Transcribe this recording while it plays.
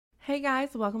Hey guys,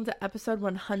 welcome to episode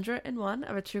 101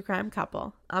 of A True Crime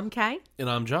Couple. I'm Kay. And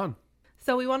I'm John.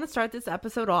 So we want to start this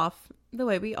episode off the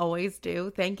way we always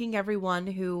do, thanking everyone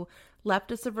who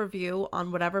left us a review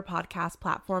on whatever podcast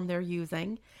platform they're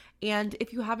using. And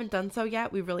if you haven't done so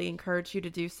yet, we really encourage you to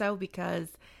do so because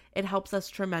it helps us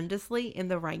tremendously in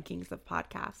the rankings of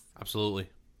podcasts. Absolutely.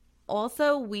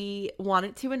 Also, we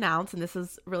wanted to announce, and this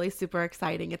is really super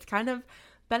exciting, it's kind of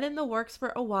been in the works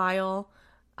for a while.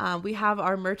 We have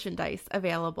our merchandise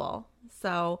available.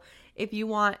 So if you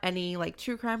want any like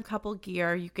True Crime Couple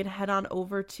gear, you can head on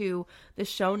over to the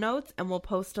show notes and we'll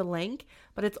post a link.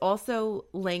 But it's also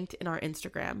linked in our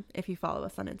Instagram if you follow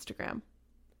us on Instagram.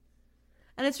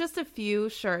 And it's just a few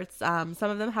shirts. Some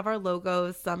of them have our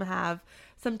logos. Some have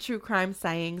some true crime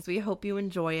sayings. We hope you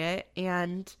enjoy it.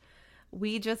 And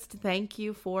we just thank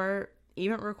you for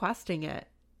even requesting it.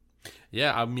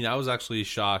 Yeah, I mean, I was actually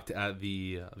shocked at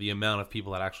the amount of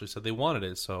people that actually said they wanted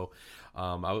it. So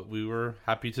we were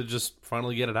happy to just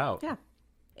finally get it out. Yeah.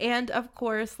 And of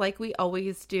course, like we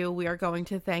always do, we are going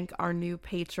to thank our new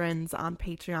patrons on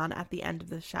Patreon at the end of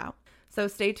the show. So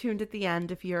stay tuned at the end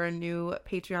if you're a new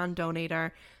Patreon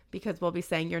donator, because we'll be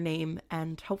saying your name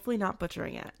and hopefully not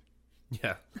butchering it.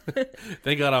 Yeah.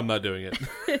 Thank God I'm not doing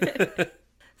it.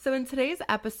 So in today's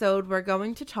episode, we're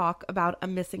going to talk about a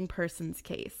missing persons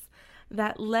case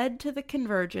that led to the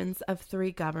convergence of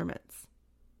three governments.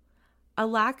 A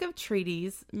lack of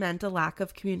treaties meant a lack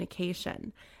of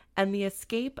communication and the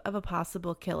escape of a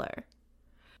possible killer.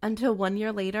 Until 1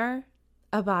 year later,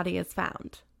 a body is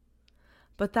found.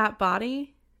 But that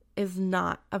body is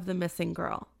not of the missing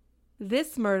girl.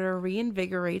 This murder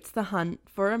reinvigorates the hunt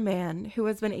for a man who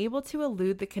has been able to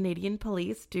elude the Canadian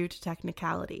police due to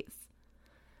technicalities.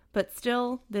 But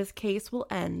still, this case will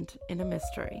end in a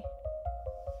mystery.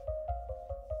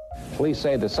 Police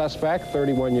say the suspect,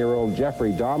 31-year-old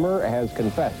Jeffrey Dahmer, has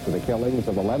confessed to the killings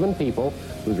of 11 people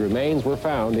whose remains were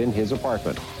found in his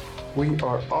apartment. We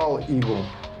are all evil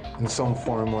in some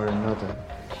form or another,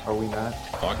 are we not?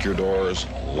 Lock your doors,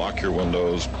 lock your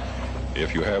windows.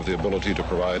 If you have the ability to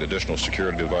provide additional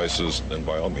security devices, then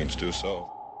by all means do so.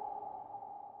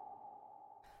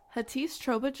 Hatice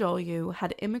Trobajoglou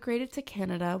had immigrated to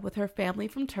Canada with her family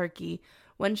from Turkey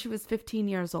when she was 15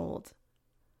 years old.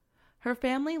 Her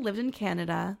family lived in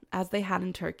Canada as they had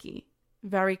in Turkey,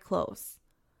 very close.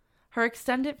 Her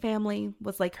extended family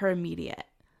was like her immediate.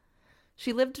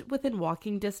 She lived within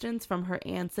walking distance from her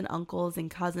aunts and uncles and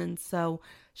cousins, so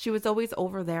she was always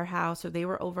over their house or they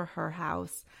were over her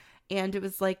house, and it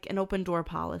was like an open door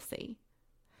policy.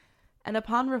 And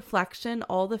upon reflection,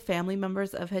 all the family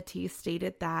members of Hatice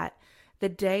stated that the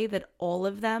day that all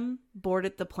of them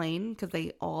boarded the plane, because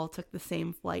they all took the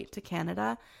same flight to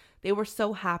Canada, they were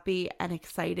so happy and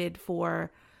excited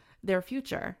for their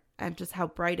future and just how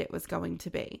bright it was going to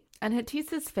be. And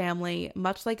Hatice's family,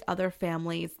 much like other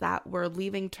families that were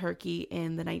leaving Turkey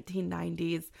in the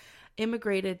 1990s,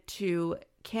 immigrated to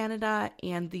Canada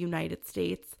and the United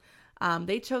States.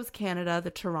 They chose Canada,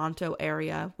 the Toronto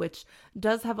area, which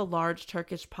does have a large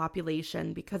Turkish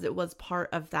population because it was part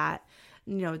of that,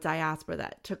 diaspora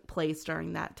that took place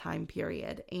during that time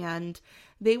period. And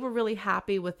they were really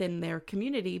happy within their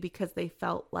community because they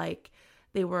felt like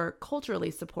they were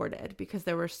culturally supported because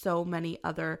there were so many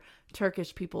other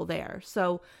Turkish people there.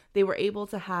 So they were able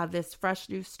to have this fresh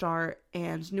new start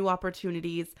and new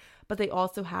opportunities, but they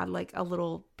also had like a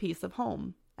little piece of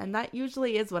home. And that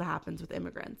usually is what happens with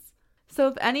immigrants. So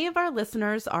if any of our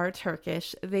listeners are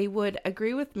Turkish, they would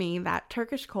agree with me that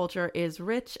Turkish culture is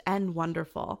rich and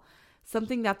wonderful,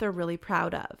 something that they're really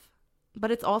proud of.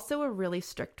 But it's also a really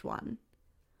strict one.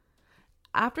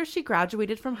 After she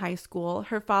graduated from high school,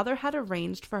 her father had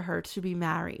arranged for her to be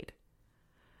married.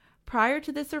 Prior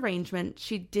to this arrangement,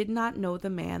 she did not know the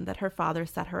man that her father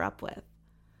set her up with.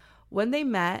 When they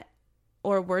met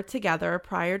or were together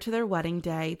prior to their wedding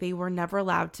day, they were never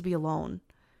allowed to be alone.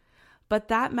 But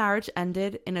that marriage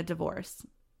ended in a divorce.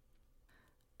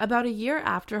 About a year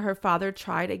after, her father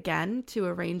tried again to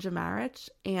arrange a marriage,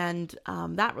 and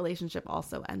that relationship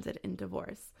also ended in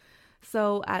divorce.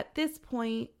 So at this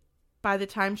point, by the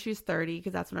time she's 30,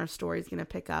 because that's when our story is going to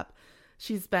pick up,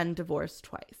 she's been divorced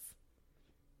twice.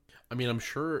 I mean, I'm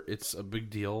sure it's a big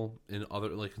deal in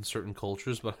in certain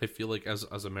cultures, but I feel like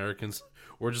as Americans,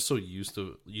 we're just so used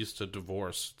to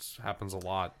divorce. It happens a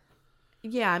lot.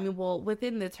 Yeah, I mean, well,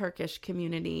 within the Turkish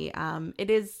community,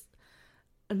 it is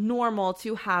normal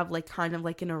to have kind of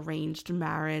an arranged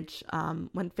marriage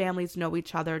when families know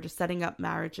each other, just setting up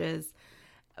marriages,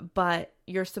 but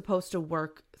you're supposed to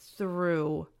work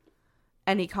through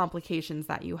any complications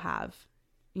that you have.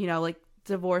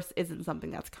 Divorce isn't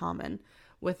something that's common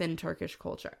within Turkish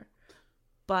culture.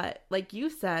 But like you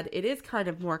said, it is kind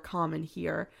of more common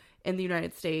here in the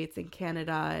United States and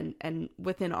Canada and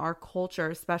within our culture,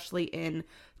 especially in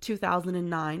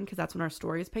 2009, because that's when our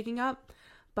story is picking up.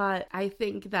 But I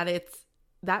think that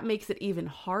that makes it even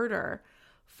harder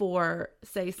for,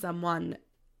 say, an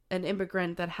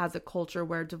immigrant that has a culture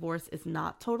where divorce is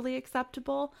not totally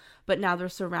acceptable, but now they're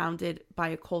surrounded by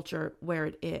a culture where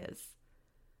it is.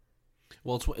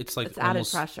 Well, it's like it's added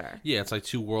pressure. Yeah, it's like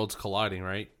two worlds colliding,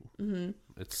 right? Mm-hmm.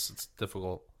 It's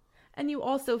difficult. And you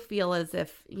also feel as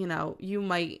if, you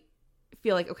might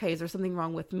feel like, okay, is there something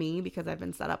wrong with me because I've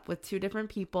been set up with two different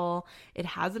people? It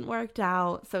hasn't worked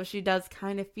out. So she does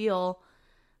kind of feel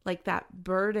like that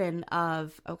burden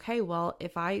of, okay, well,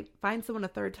 if I find someone a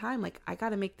third time, like, I got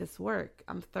to make this work.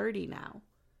 I'm 30 now.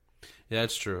 Yeah,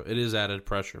 it's true. It is added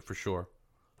pressure for sure.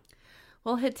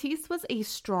 Well, Hatis was a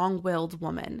strong-willed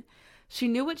woman. She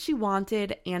knew what she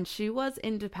wanted and she was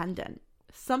independent,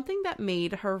 something that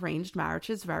made her arranged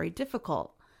marriages very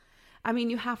difficult. I mean,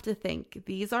 you have to think,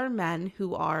 these are men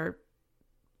who are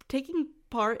taking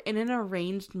part in an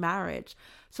arranged marriage.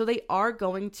 So they are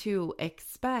going to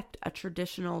expect a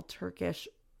traditional Turkish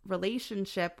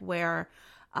relationship where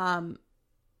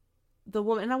the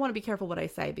woman, and I want to be careful what I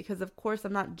say, because of course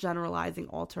I'm not generalizing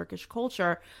all Turkish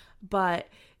culture, but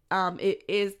it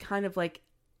is kind of like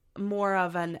more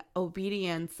of an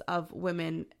obedience of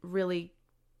women really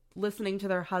listening to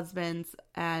their husbands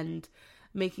and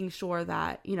making sure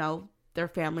that, their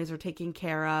families are taken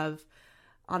care of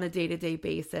on a day-to-day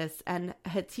basis. And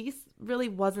Hatis really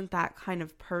wasn't that kind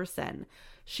of person.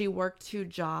 She worked 2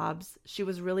 jobs. She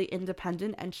was really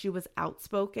independent and she was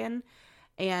outspoken.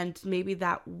 And maybe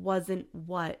that wasn't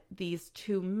what these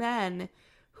 2 men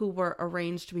who were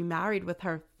arranged to be married with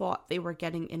her thought they were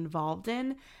getting involved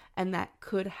in. And that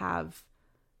could have,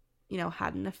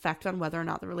 had an effect on whether or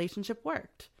not the relationship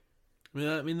worked.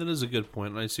 Yeah, I mean, that is a good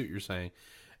point, and I see what you're saying.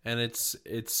 And it's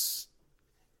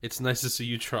nice to see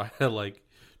you try to, like,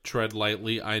 tread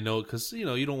lightly. I know, because,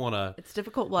 you don't want to... It's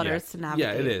difficult waters to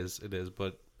navigate. Yeah, it is,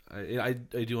 but I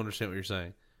do understand what you're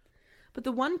saying. But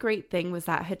the one great thing was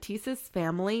that Hatis's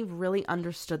family really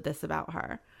understood this about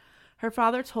her. Her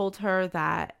father told her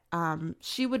that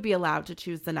she would be allowed to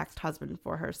choose the next husband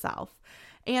for herself.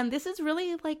 And this is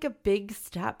really like a big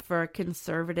step for a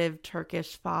conservative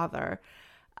Turkish father.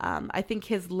 I think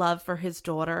his love for his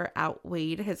daughter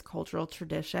outweighed his cultural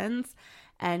traditions.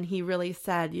 And he really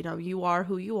said, you are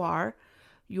who you are.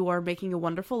 You are making a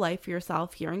wonderful life for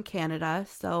yourself here in Canada.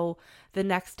 So the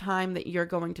next time that you're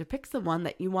going to pick someone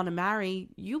that you want to marry,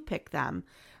 you pick them.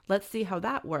 Let's see how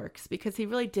that works. Because he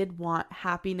really did want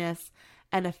happiness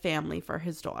and a family for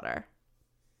his daughter.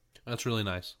 That's really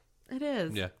nice. It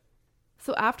is. Yeah.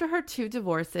 So after her 2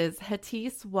 divorces,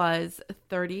 Hatis was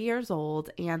 30 years old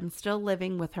and still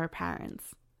living with her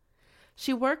parents.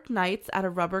 She worked nights at a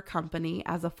rubber company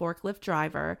as a forklift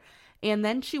driver, and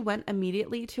then she went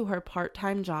immediately to her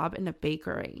part-time job in a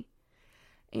bakery.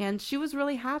 And she was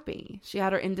really happy. She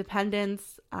had her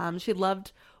independence. She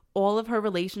loved all of her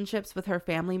relationships with her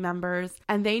family members,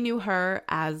 and they knew her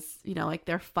as, like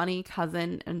their funny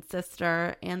cousin and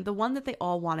sister, and the one that they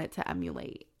all wanted to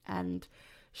emulate. And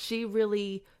she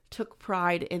really took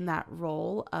pride in that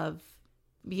role of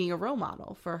being a role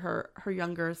model for her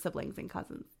younger siblings and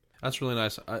cousins. That's really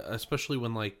nice, especially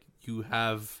when, like, you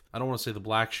have, I don't want to say the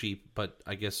black sheep, but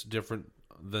I guess different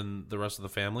than the rest of the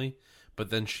family.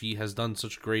 But then she has done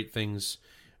such great things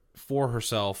for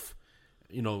herself,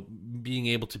 being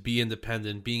able to be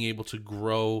independent, being able to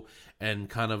grow and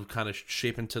kind of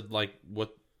shape into, like,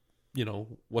 what,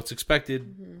 what's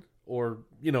expected. Mm-hmm. Or,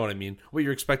 you know what I mean, what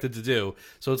you're expected to do.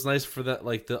 So it's nice for that,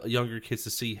 like, the younger kids to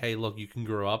see, hey, look, you can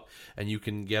grow up and you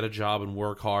can get a job and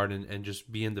work hard and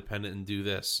just be independent and do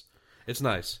this. It's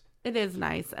nice. It is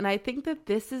nice. And I think that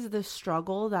this is the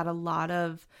struggle that a lot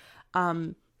of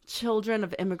children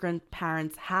of immigrant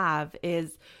parents have,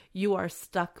 is you are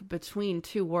stuck between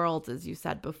 2 worlds, as you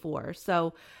said before.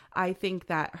 So I think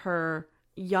that her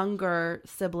younger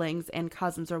siblings and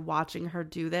cousins are watching her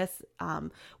do this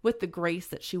with the grace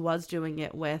that she was doing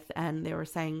it with, and they were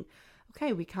saying,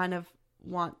 okay, we kind of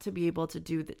want to be able to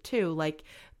do that too, like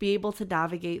be able to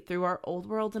navigate through our old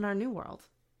world and our new world.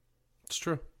 It's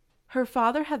true. Her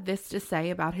father had this to say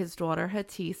about his daughter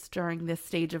Hatis during this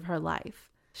stage of her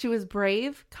life. She was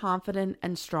brave, confident,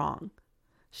 and strong.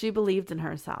 She believed in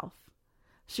herself.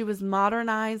 She was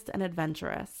modernized and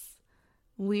adventurous.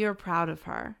 We are proud of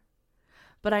her.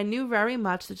 But I knew very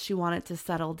much that she wanted to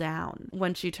settle down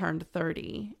when she turned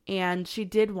 30, and she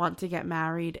did want to get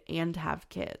married and have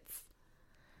kids.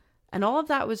 And all of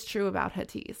that was true about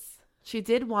Hatis. She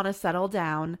did want to settle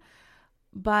down,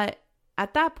 but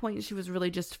At that point, she was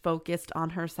really just focused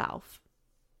on herself.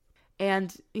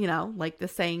 And, like the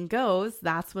saying goes,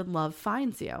 that's when love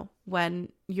finds you,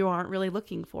 when you aren't really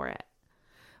looking for it,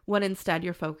 when instead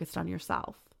you're focused on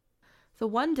yourself. So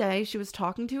one day she was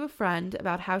talking to a friend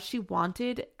about how she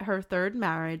wanted her third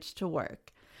marriage to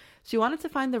work. She wanted to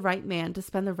find the right man to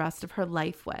spend the rest of her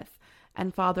life with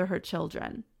and father her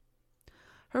children.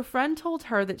 Her friend told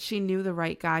her that she knew the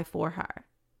right guy for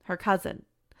her cousin.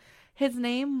 His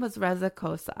name was Reza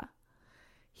Kosa.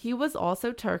 He was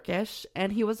also Turkish,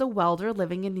 and he was a welder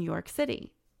living in New York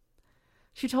City.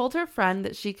 She told her friend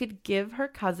that she could give her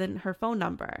cousin her phone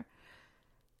number.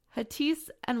 Hatice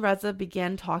and Reza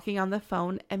began talking on the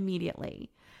phone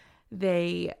immediately.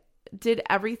 They did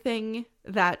everything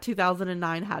that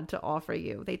 2009 had to offer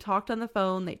you. They talked on the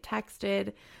phone, they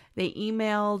texted, they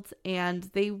emailed, and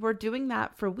they were doing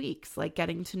that for weeks, like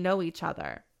getting to know each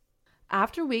other.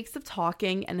 After weeks of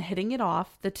talking and hitting it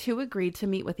off, the two agreed to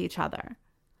meet with each other.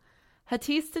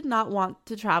 Hatice did not want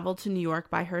to travel to New York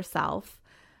by herself,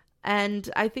 and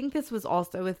I think this was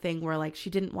also a thing where she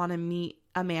didn't want to meet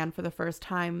a man for the first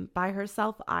time by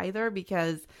herself either,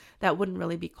 because that wouldn't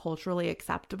really be culturally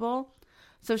acceptable.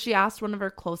 So she asked one of her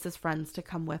closest friends to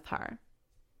come with her.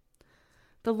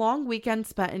 The long weekend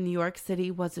spent in New York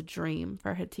City was a dream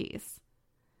for Hatice.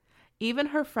 Even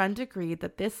her friend agreed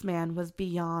that this man was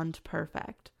beyond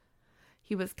perfect.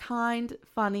 He was kind,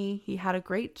 funny, he had a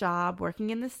great job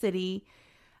working in the city,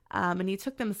 and he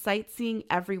took them sightseeing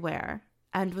everywhere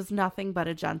and was nothing but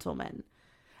a gentleman.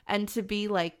 And to be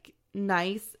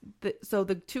nice, so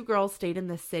the two girls stayed in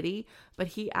the city, but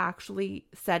he actually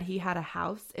said he had a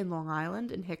house in Long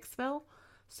Island in Hicksville.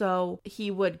 So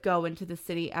he would go into the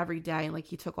city every day, and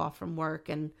he took off from work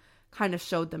and kind of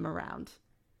showed them around.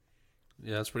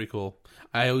 Yeah, that's pretty cool.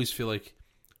 I always feel like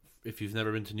if you've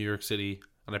never been to New York City,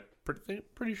 and I'm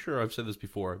pretty sure I've said this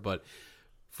before, but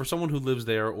for someone who lives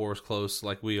there or is close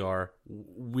like we are,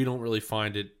 we don't really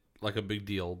find it like a big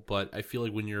deal. But I feel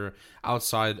like when you're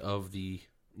outside of the,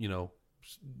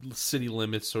 city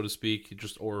limits, so to speak,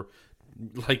 or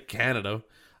like Canada,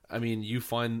 I mean, you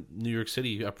find New York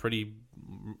City a pretty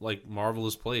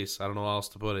marvelous place. I don't know how else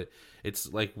to put it. It's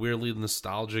weirdly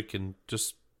nostalgic and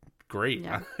just great.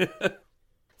 Yeah.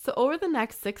 So over the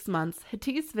next 6 months,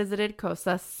 Hatice visited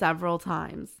Kosa several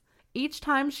times. Each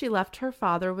time she left, her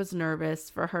father was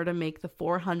nervous for her to make the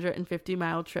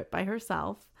 450-mile trip by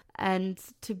herself and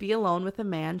to be alone with a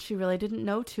man she really didn't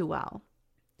know too well.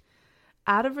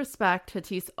 Out of respect,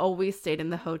 Hatice always stayed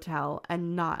in the hotel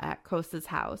and not at Kosa's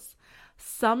house.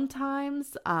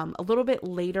 Sometimes, a little bit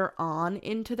later on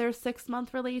into their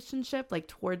 6-month relationship,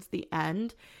 towards the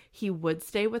end, he would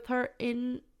stay with her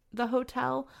in the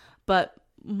hotel, but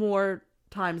more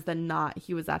times than not,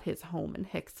 he was at his home in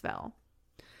Hicksville.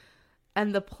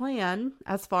 And the plan,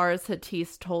 as far as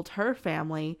Hatice told her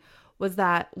family, was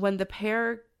that when the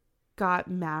pair got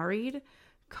married,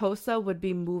 Kosa would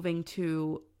be moving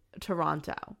to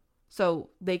Toronto, so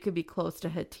they could be close to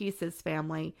Hatice's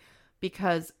family,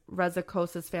 because Reza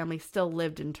Kosa's family still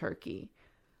lived in Turkey.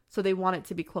 So they wanted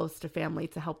to be close to family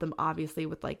to help them, obviously,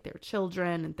 with their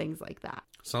children and things like that.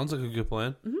 Sounds like a good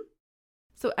plan. Mm-hmm.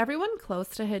 So everyone close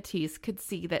to Hatice could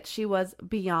see that she was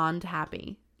beyond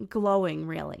happy, glowing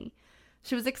really.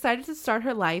 She was excited to start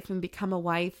her life and become a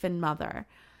wife and mother.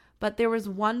 But there was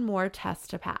one more test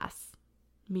to pass: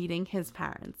 meeting his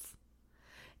parents.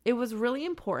 It was really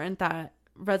important that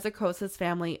Reza Kosa's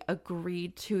family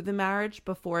agreed to the marriage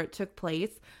before it took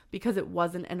place, because it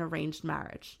wasn't an arranged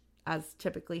marriage, as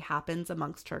typically happens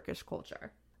amongst Turkish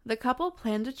culture. The couple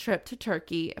planned a trip to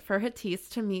Turkey for Hatice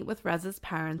to meet with Reza's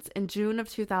parents in June of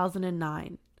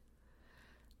 2009.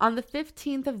 On the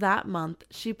 15th of that month,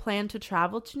 she planned to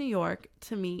travel to New York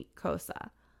to meet Kosa.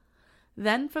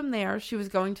 Then from there, she was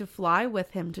going to fly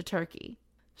with him to Turkey.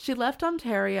 She left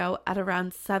Ontario at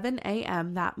around 7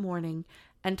 a.m. that morning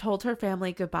and told her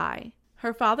family goodbye.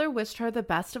 Her father wished her the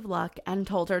best of luck and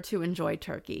told her to enjoy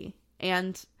Turkey.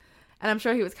 And I'm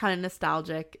sure he was kind of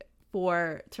nostalgic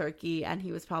for Turkey, and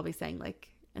he was probably saying,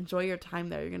 enjoy your time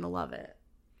there, you're going to love it.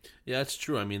 Yeah, that's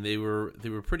true. I mean, they were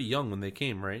pretty young when they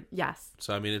came, right? Yes.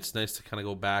 So, I mean, it's nice to kind of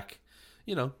go back,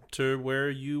 to where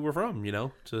you were from,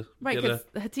 to right, because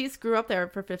Hatice grew up there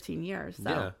for 15 years. So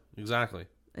yeah, exactly.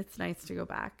 It's nice to go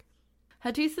back.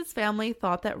 Hatice's family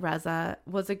thought that Reza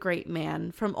was a great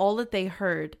man from all that they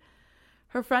heard.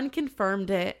 Her friend confirmed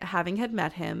it, having had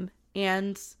met him,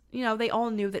 and, they all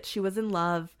knew that she was in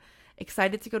love,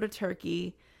 excited to go to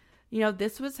Turkey.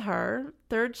 This was her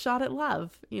third shot at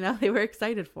love. They were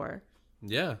excited for her.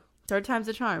 Yeah. Third time's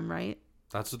a charm, right?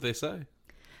 That's what they say.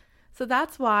 So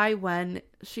that's why when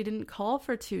she didn't call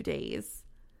for 2 days,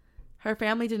 Her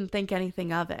family didn't think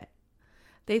anything of it.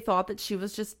 They thought that she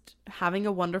was just having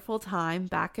a wonderful time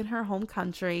back in her home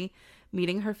country,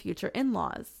 meeting her future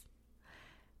in-laws.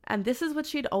 And this is what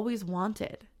she'd always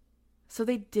wanted. So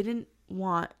they didn't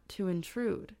want to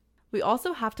intrude. We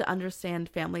also have to understand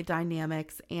family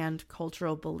dynamics and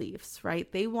cultural beliefs,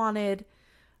 right? They wanted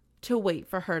to wait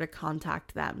for her to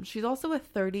contact them. She's also a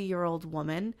 30-year-old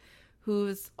woman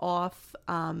who's off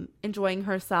enjoying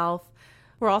herself.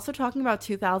 We're also talking about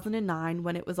 2009,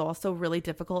 when it was also really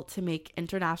difficult to make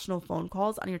international phone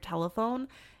calls on your telephone,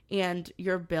 and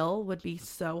your bill would be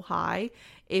so high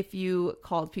if you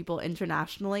called people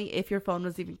internationally, if your phone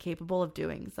was even capable of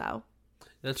doing so.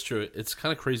 That's true. It's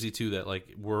kind of crazy too that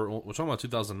like we're talking about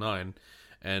 2009,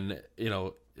 and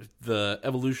the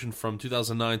evolution from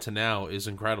 2009 to now is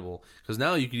incredible, because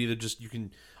now you can either just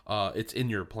it's in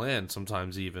your plan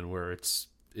sometimes, even where it's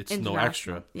no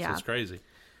extra. Yeah. So it's crazy.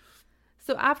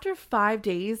 So after 5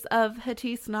 days of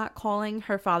Hatis not calling,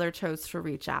 her father chose to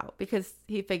reach out because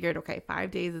he figured, okay, 5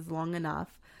 days is long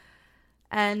enough.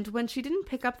 And when she didn't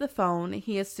pick up the phone,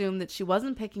 he assumed that she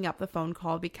wasn't picking up the phone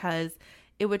call because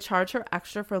it would charge her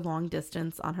extra for long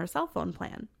distance on her cell phone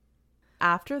plan.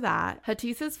 After that,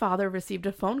 Hatis's father received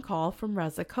a phone call from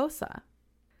Reza Kosa.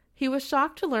 He was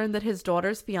shocked to learn that his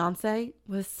daughter's fiance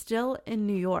was still in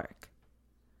New York.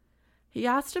 He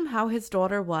asked him how his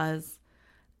daughter was,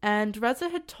 and Reza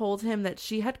had told him that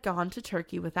she had gone to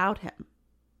Turkey without him.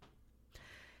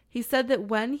 He said that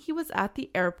when he was at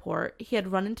the airport, he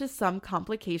had run into some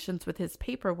complications with his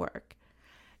paperwork,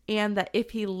 and that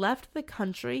if he left the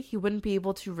country, he wouldn't be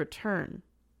able to return.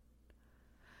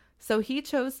 So he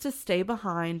chose to stay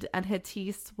behind, and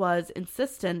Hatis was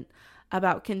insistent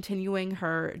about continuing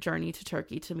her journey to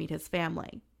Turkey to meet his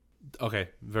family. Okay,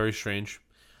 very strange.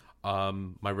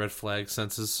 My red flag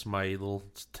senses, my little,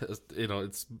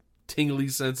 it's tingly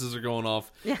senses are going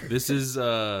off. Yeah. This is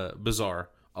bizarre.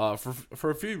 For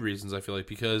a few reasons, I feel like,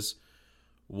 because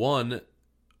one,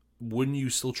 wouldn't you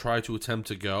still try to attempt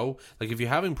to go? Like, if you're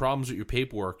having problems with your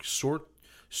paperwork, sort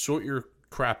your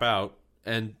crap out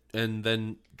and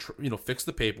then fix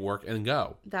the paperwork and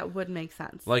go. That would make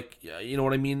sense. Like, you know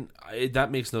what I mean? That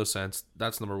makes no sense.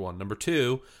 That's number one. Number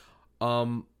two,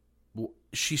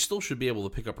 she still should be able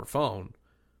to pick up her phone.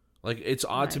 Like, it's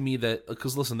odd to me that,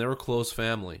 because listen, they're a close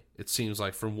family, it seems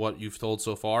like, from what you've told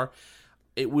so far.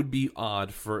 It would be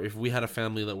odd for if we had a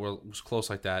family that was close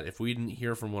like that, if we didn't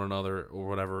hear from one another or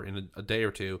whatever in a day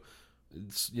or two,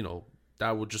 it's,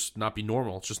 that would just not be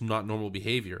normal. It's just not normal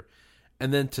behavior.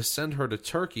 And then to send her to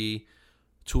Turkey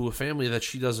to a family that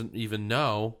she doesn't even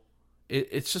know,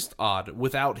 it's just odd.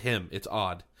 Without him, it's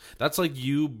odd. That's like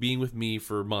you being with me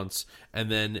for months, and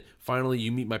then finally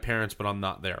you meet my parents, but I'm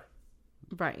not there.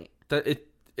 Right.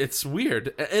 It's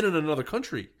weird, and in another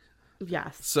country.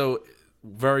 Yes. So,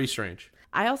 very strange.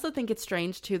 I also think it's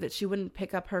strange, too, that she wouldn't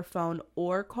pick up her phone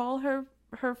or call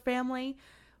her family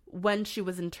when she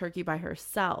was in Turkey by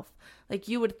herself. Like,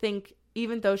 you would think,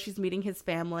 even though she's meeting his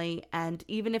family, and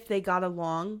even if they got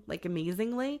along, like,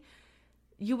 amazingly,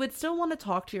 you would still want to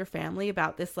talk to your family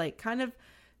about this, like, kind of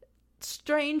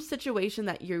strange situation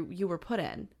that you were put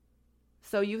in.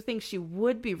 So you think she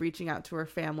would be reaching out to her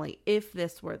family if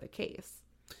this were the case.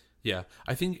 Yeah,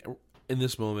 I think in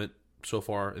this moment, so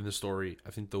far in the story, I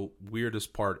think the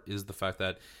weirdest part is the fact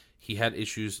that he had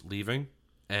issues leaving,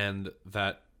 and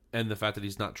the fact that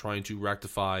he's not trying to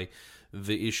rectify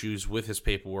the issues with his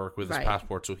paperwork, with his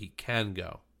passport, so he can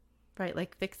go. Right,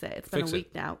 like fix it. It's been a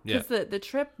week now. Yeah. Because the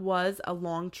trip was a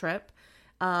long trip.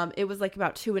 It was like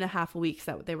about 2.5 weeks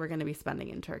that they were going to be spending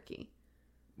in Turkey.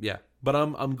 Yeah, but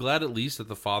I'm glad at least that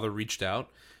the father reached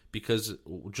out, because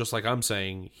just like I'm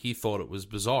saying, he thought it was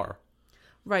bizarre.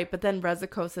 Right, but then Reza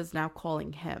Kosa is now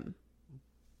calling him.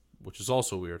 Which is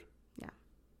also weird. Yeah.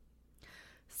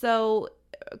 So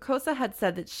Kosa had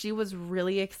said that she was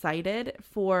really excited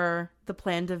for the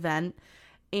planned event,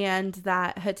 and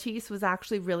that Hatis was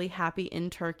actually really happy in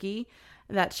Turkey,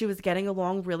 that she was getting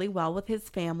along really well with his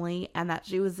family, and that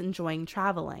she was enjoying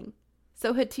traveling.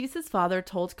 So Hatis's father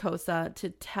told Kosa to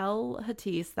tell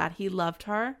Hatis that he loved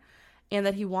her and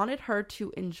that he wanted her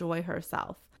to enjoy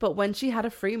herself, but when she had a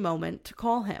free moment, to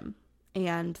call him.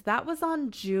 And that was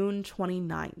on June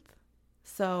 29th.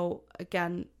 So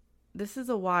again, this is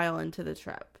a while into the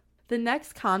trip. The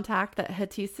next contact that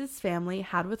Hatis's family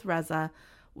had with Reza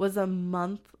was a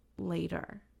month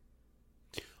later.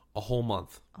 A whole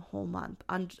month. A whole month,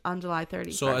 on July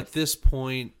 31st. So at this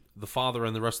point, the father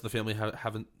and the rest of the family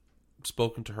haven't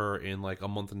spoken to her in like a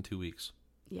month and 2 weeks.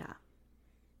 Yeah.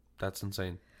 That's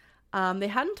insane. They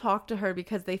hadn't talked to her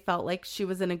because they felt like she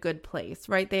was in a good place,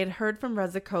 right? They had heard from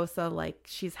Reza Kosa, like,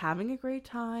 she's having a great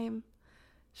time.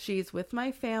 she's with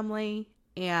my family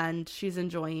and she's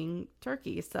enjoying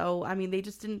Turkey. So, I mean, they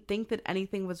just didn't think that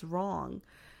anything was wrong.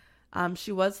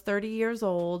 She was 30 years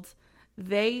old.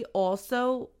 They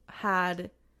also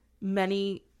had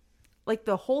many, like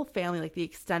the whole family, like the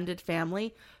extended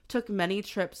family, took many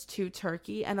trips to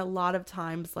Turkey. And a lot of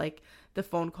times, like, the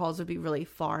phone calls would be really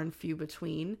far and few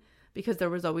between because there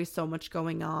was always so much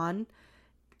going on.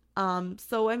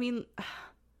 So, I mean,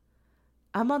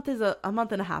 a month and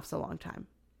a half is a long time.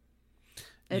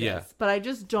 It is. But I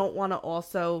just don't want to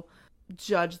also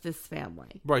judge this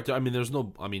family. Right. I mean, there's no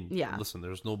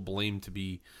blame to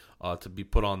be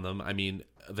put on them. I mean,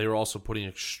 they're also putting an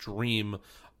extreme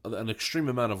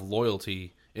amount of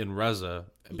loyalty in Reza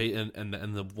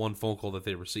and the one phone call that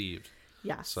they received.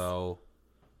 Yes. So,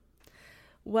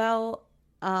 well,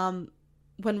 when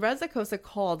Reza Kosa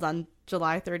called on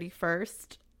July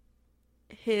 31st,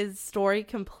 his story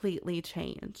completely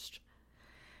changed.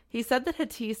 He said that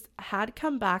Hatice had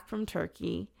come back from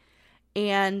Turkey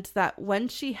and that when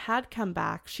she had come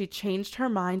back, she changed her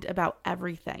mind about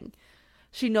everything.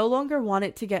 She no longer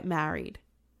wanted to get married.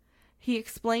 He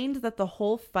explained that the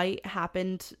whole fight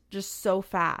happened just so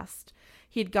fast.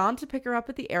 He'd gone to pick her up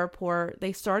at the airport.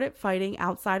 They started fighting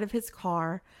outside of his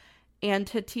car, and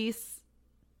Hatice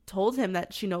told him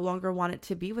that she no longer wanted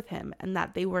to be with him and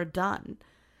that they were done.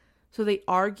 So they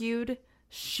argued.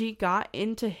 She got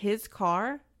into his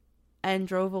car and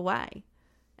drove away.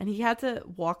 And he had to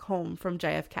walk home from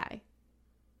JFK.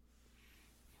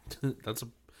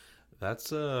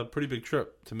 That's a pretty big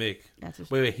trip to make.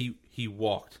 Wait, he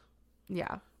walked.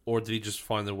 Yeah. Or did he just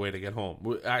find a way to get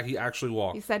home? He actually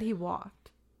walked. He said he walked.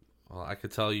 Well, I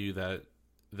could tell you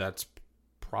that's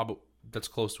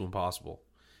close to impossible.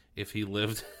 If he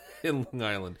lived in Long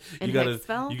Island, you gotta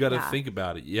think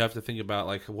about it. You have to think about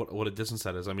like what a distance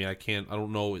that is. I mean, I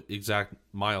don't know exact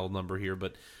mile number here,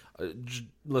 but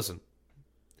listen.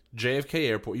 JFK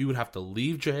Airport, you would have to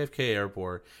leave JFK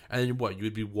Airport, and then you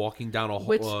would be walking down a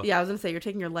whole... I was going to say, you're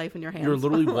taking your life in your hands. You're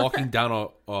literally walking down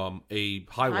a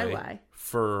highway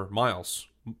for miles.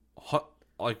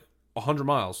 Like 100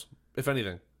 miles, if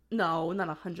anything. No, not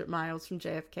 100 miles from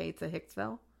JFK to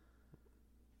Hicksville.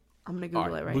 I'm going to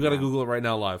Google it right now. We got to Google it right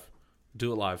now live.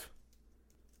 Do it live.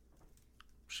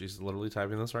 She's literally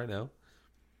typing this right now.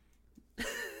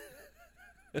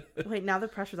 Wait, now the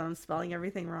pressure's on. I'm spelling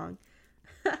everything wrong.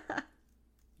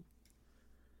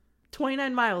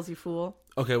 29 miles, you fool.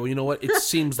 Okay, well, you know what? It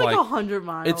seems like 100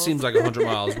 miles. It seems like 100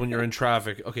 miles when you're in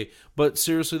traffic. Okay, but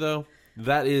seriously though,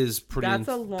 that is pretty. That's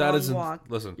a long walk.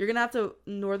 Listen, you're gonna have to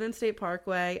Northern State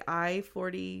Parkway,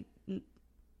 I-40,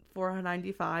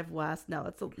 495 West.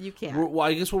 No, you can't. Well,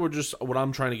 I guess what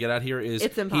I'm trying to get at here is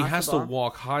it's impossible. He has to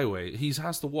walk highway. He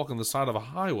has to walk on the side of a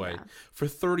highway for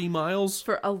 30 miles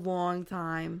for a long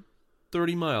time.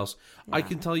 30 miles. Yeah. I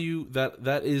can tell you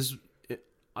that is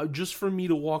just for me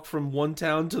to walk from one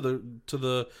town to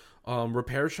the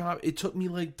repair shop. It took me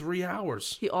like 3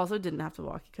 hours. He also didn't have to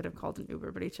walk. He could have called an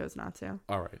Uber, but he chose not to.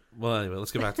 All right. Well, anyway,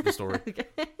 let's get back to the story. Okay.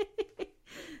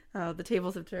 Oh, the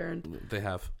tables have turned. They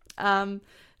have.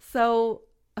 So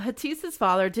Hatice's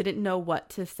father didn't know what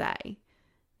to say.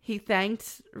 He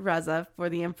thanked Reza for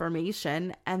the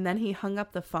information, and then he hung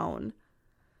up the phone.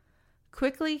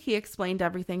 Quickly, he explained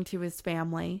everything to his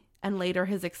family and later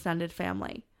his extended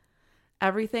family.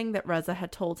 Everything that Reza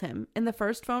had told him in the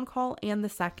first phone call and the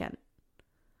second.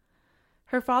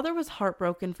 Her father was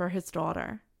heartbroken for his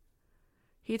daughter.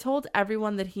 He told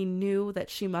everyone that he knew that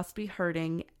she must be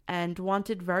hurting and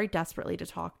wanted very desperately to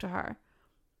talk to her.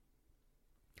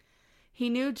 He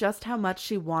knew just how much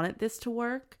she wanted this to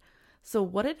work, so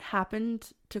what had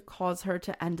happened to cause her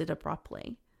to end it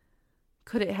abruptly?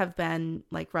 Could it have been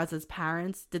like Reza's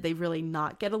parents? Did they really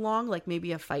not get along? Like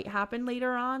maybe a fight happened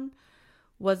later on?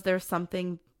 Was there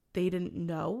something they didn't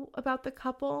know about the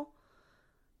couple?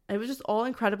 It was just all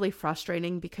incredibly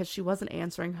frustrating because she wasn't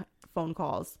answering phone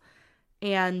calls.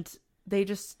 And they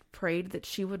just prayed that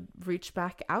she would reach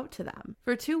back out to them.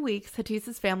 For 2 weeks,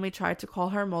 Hatice's family tried to call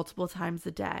her multiple times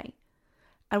a day.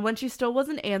 And when she still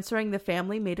wasn't answering, the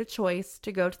family made a choice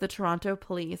to go to the Toronto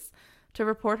police to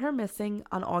report her missing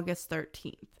on August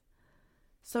 13th.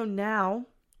 So now,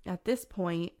 at this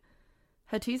point,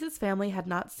 Hatice's family had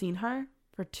not seen her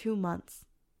for 2 months.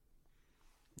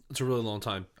 It's a really long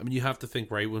time. I mean, you have to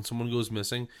think, right? When someone goes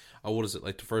missing, what is it?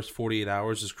 Like the first 48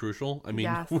 hours is crucial. I mean,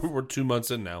 yes. We're 2 months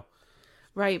in now.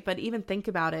 Right, but even think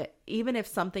about it. Even if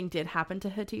something did happen to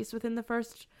Hatice within the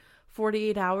first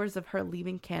 48 hours of her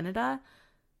leaving Canada,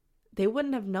 they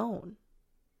wouldn't have known.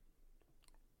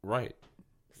 Right.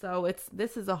 So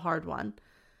this is a hard one.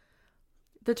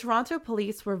 The Toronto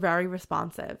police were very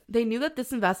responsive. They knew that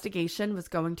this investigation was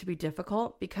going to be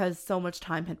difficult because so much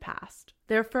time had passed.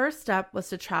 Their first step was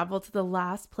to travel to the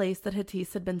last place that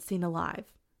Hatis had been seen alive,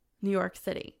 New York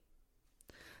City.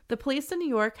 The police in New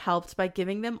York helped by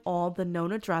giving them all the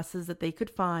known addresses that they could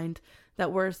find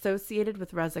that were associated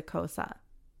with Reza Kosa.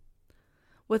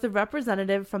 With a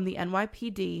representative from the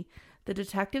NYPD, the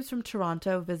detectives from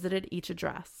Toronto visited each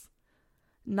address.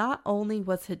 Not only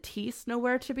was Hatis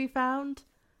nowhere to be found,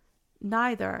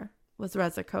 neither was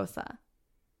Reza Kosa.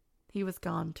 He was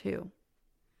gone too.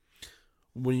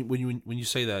 When you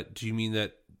say that, do you mean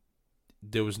that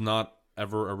there was not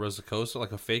ever a Reza Kosa,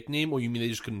 like a fake name, or you mean they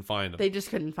just couldn't find him? They just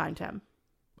couldn't find him.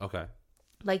 Okay.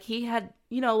 Like he had,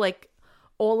 like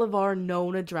all of our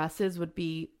known addresses would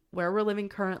be where we're living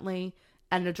currently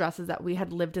and addresses that we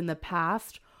had lived in the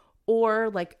past, or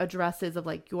like addresses of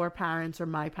like your parents or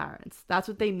my parents. That's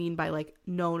what they mean by like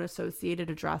known associated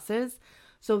addresses.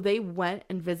 So they went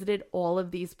and visited all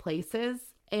of these places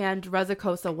and Reza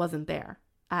Kosa wasn't there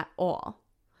at all.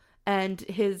 And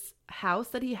his house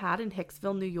that he had in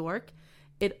Hicksville, New York,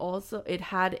 it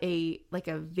had a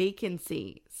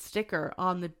vacancy sticker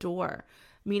on the door,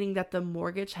 meaning that the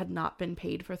mortgage had not been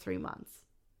paid for 3 months.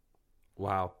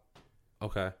 Wow.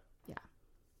 Okay. Yeah.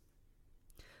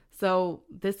 So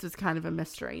this was kind of a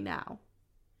mystery now.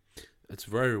 It's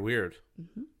very weird.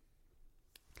 Mm-hmm.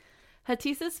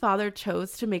 Hatis's father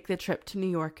chose to make the trip to New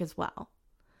York as well.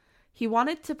 He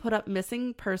wanted to put up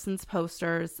missing persons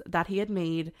posters that he had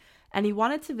made, and he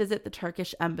wanted to visit the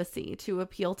Turkish embassy to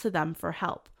appeal to them for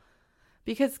help.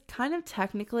 Because kind of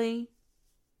technically,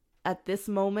 at this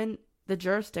moment, the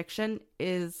jurisdiction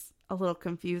is a little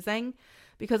confusing,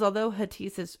 because although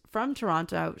Hatis is from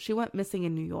Toronto, she went missing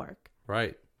in New York.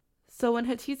 Right. So when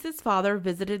Hatis's father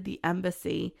visited the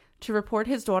embassy to report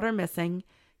his daughter missing,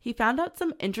 he found out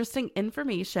some interesting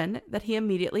information that he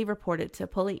immediately reported to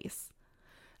police.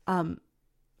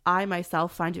 I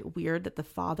myself find it weird that the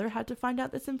father had to find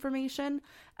out this information,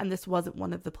 and this wasn't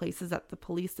one of the places that the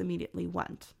police immediately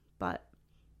went. But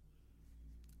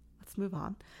let's move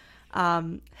on.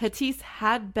 Hatis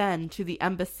had been to the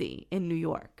embassy in New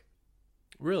York.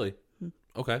 Really?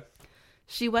 Okay.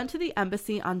 She went to the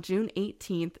embassy on June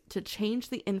 18th to change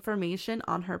the information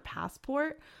on her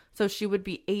passport so she would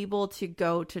be able to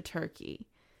go to Turkey.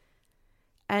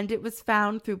 And it was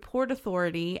found through Port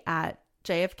Authority at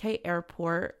JFK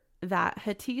Airport that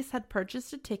Hatis had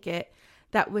purchased a ticket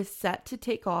that was set to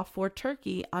take off for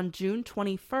Turkey on June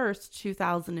 21st,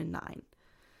 2009.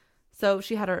 So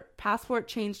she had her passport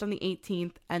changed on the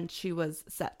 18th and she was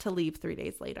set to leave 3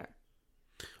 days later.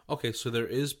 Okay, so there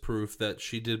is proof that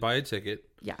she did buy a ticket.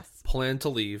 Yes. Planned to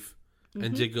leave,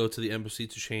 and did go to the embassy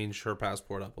to change her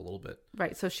passport up a little bit.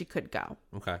 Right, so she could go.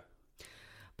 Okay.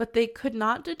 But they could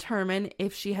not determine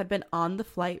if she had been on the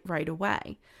flight right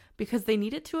away because they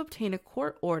needed to obtain a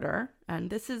court order, and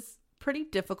this is pretty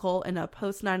difficult in a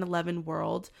post 9/11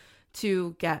 world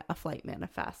to get a flight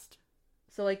manifest.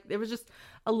 So like there was just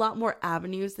a lot more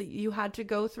avenues that you had to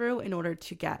go through in order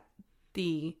to get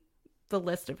the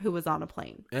list of who was on a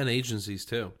plane. And agencies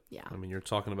too. Yeah. I mean, you're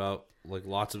talking about like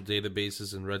lots of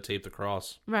databases and red tape to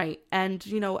cross. Right. And,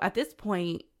 at this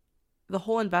point, the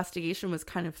whole investigation was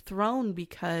kind of thrown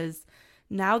because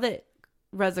now that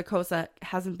Reza Kosa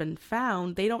hasn't been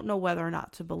found, they don't know whether or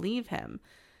not to believe him.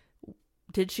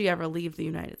 Did she ever leave the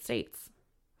United States?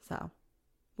 So,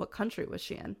 what country was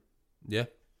she in? Yeah.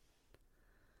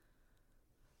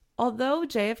 Although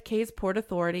JFK's Port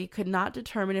Authority could not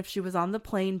determine if she was on the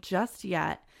plane just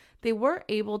yet, they were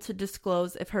able to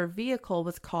disclose if her vehicle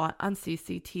was caught on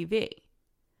CCTV.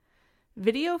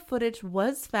 Video footage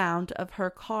was found of her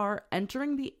car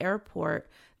entering the airport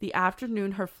the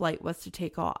afternoon her flight was to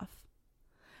take off.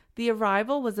 The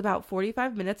arrival was about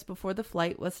 45 minutes before the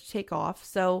flight was to take off,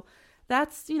 so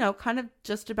that's, kind of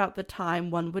just about the time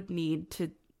one would need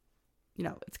to,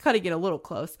 it's cutting it a little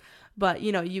close, but,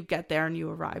 you get there and you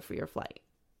arrive for your flight.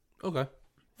 Okay.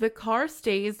 The car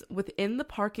stays within the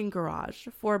parking garage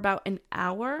for about an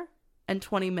hour and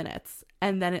 20 minutes,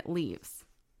 and then it leaves.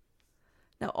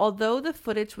 Now, although the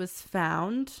footage was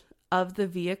found of the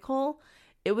vehicle,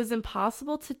 it was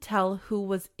impossible to tell who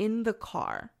was in the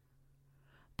car.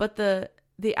 But the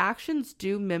actions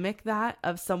do mimic that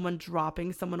of someone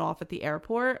dropping someone off at the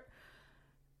airport.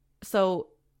 So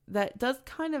that does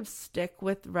kind of stick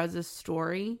with Reza's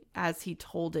story as he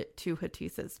told it to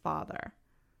Hatis's father.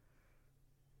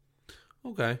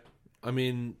 Okay. I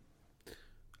mean,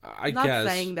 I guess. guess.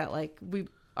 Not saying that, we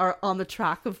are on the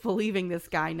track of believing this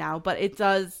guy now, but it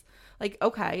does,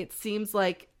 okay, it seems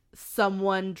like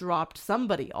someone dropped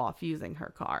somebody off using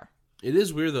her car. It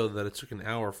is weird, though, that it took an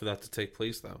hour for that to take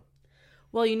place, though.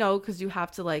 Well, you know, because you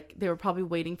have to, like, they were probably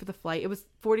waiting for the flight. It was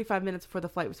 45 minutes before the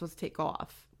flight was supposed to take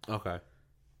off. Okay.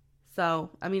 So,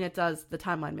 I mean, the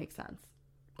timeline makes sense.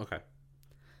 Okay.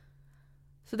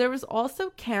 So there was also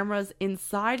cameras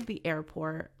inside the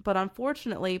airport, but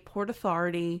unfortunately, Port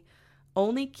Authority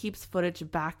only keeps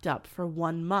footage backed up for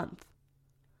 1 month.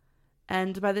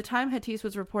 And by the time Hatis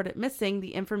was reported missing,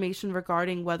 the information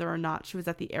regarding whether or not she was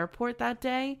at the airport that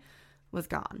day was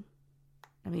gone.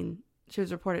 I mean, she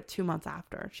was reported 2 months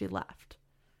after she left.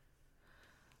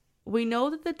 We know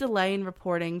that the delay in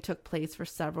reporting took place for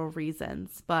several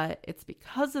reasons, but it's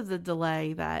because of the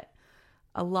delay that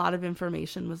a lot of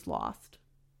information was lost.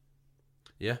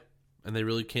 Yeah. And they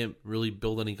really can't really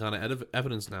build any kind of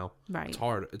evidence now. Right. It's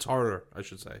hard. It's harder, I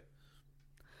should say.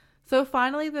 So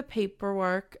finally, the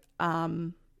paperwork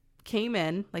came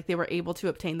in, like they were able to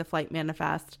obtain the flight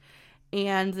manifest,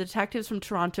 and the detectives from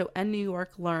Toronto and New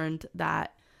York learned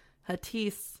that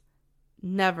Hatis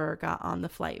never got on the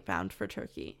flight bound for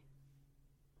Turkey.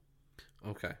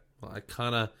 Okay. Well,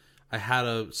 I had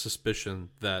a suspicion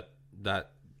that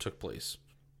took place,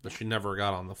 that she never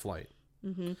got on the flight.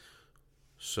 Mm-hmm.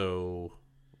 So,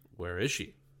 where is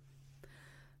she?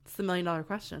 It's the $1 million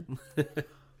question.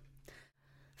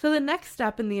 So the next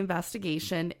step in the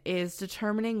investigation is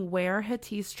determining where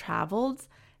Hatis traveled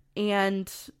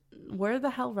and where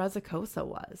the hell Reza Kosa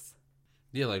was.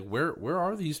 Yeah, like where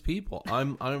are these people?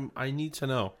 I need to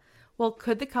know. Well,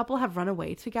 could the couple have run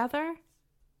away together?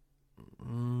 I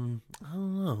don't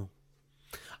know.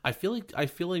 I feel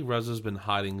like Reza's been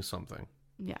hiding something.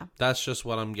 Yeah. That's just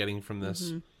what I'm getting from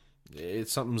this. Mm-hmm.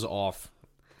 Something's off.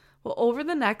 Well, over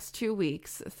the next 2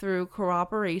 weeks, through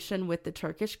cooperation with the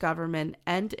Turkish government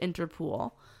and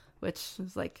Interpol, which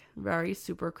is like very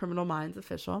super criminal minds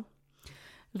official,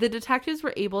 the detectives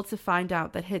were able to find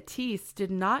out that Hatis did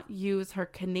not use her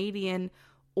Canadian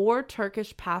or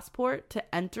Turkish passport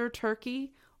to enter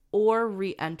Turkey or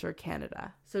re-enter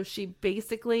Canada. So she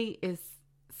basically is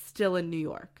still in New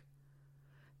York.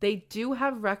 They do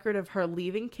have record of her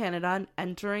leaving Canada and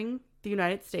entering the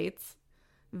United States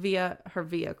via her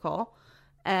vehicle,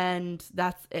 and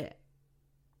that's it.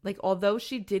 Like, although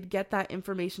she did get that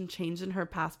information changed in her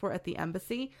passport at the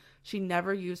embassy, she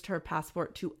never used her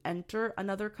passport to enter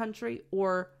another country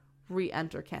or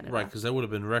re-enter Canada. Right, because there would have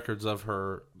been records of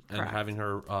her and Correct. having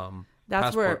her that's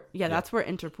passport. That's where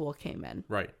Interpol came in.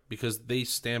 Right, because they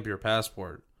stamp your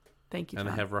passport. Thank you, and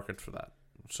Tom. they have records for that.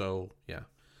 So, yeah.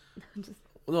 Just...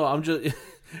 No, I'm just...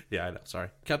 yeah, I know. Sorry.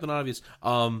 Captain Obvious.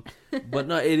 But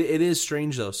no, it is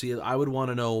strange, though. See, I would want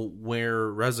to know where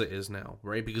Reza is now,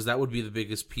 right? Because that would be the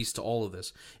biggest piece to all of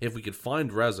this. If we could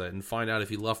find Reza and find out if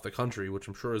he left the country, which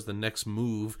I'm sure is the next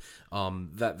move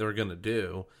that they're going to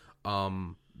do,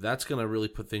 that's going to really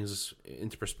put things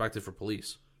into perspective for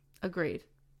police. Agreed.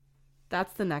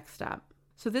 That's the next step.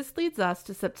 So this leads us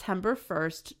to September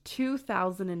 1st,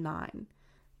 2009.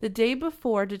 The day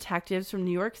before, detectives from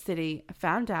New York City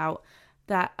found out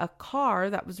that a car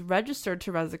that was registered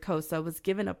to Reza Kosa was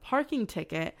given a parking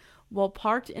ticket while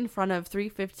parked in front of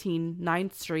 315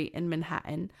 9th Street in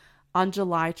Manhattan on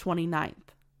July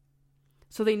 29th.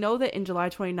 So they know that in July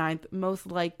 29th, most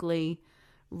likely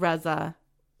Reza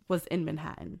was in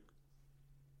Manhattan.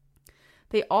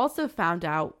 They also found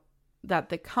out that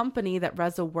the company that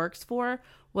Reza works for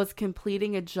was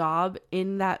completing a job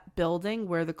in that building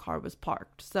where the car was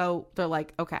parked. So they're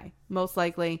like, okay, most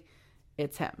likely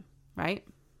it's him, right?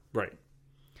 Right.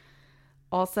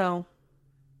 Also,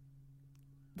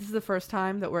 this is the first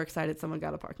time that we're excited someone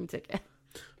got a parking ticket.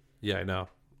 Yeah, I know.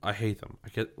 I hate them. I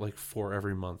get like 4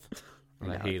 every month,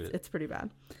 and I hate it. It's pretty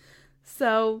bad.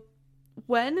 So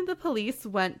when the police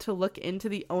went to look into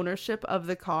the ownership of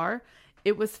the car,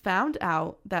 it was found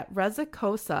out that Reza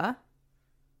Kosa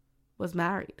was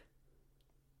married.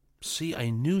 See, I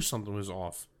knew something was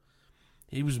off.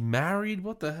 He was married?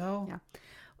 What the hell? Yeah.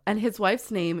 And his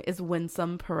wife's name is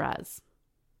Winsome Perez.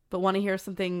 But want to hear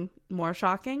something more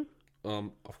shocking?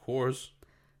 Of course.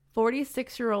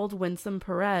 46-year-old Winsome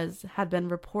Perez had been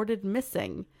reported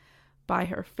missing by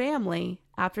her family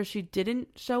after she didn't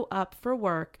show up for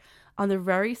work on the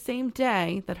very same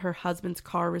day that her husband's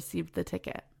car received the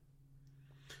ticket.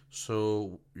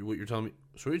 So what you're telling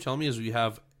me is you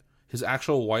have his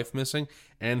actual wife missing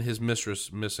and his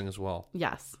mistress missing as well.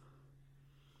 Yes.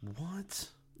 What?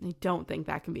 I don't think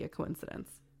that can be a coincidence.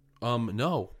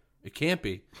 No, it can't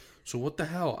be. So what the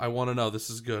hell? I want to know. This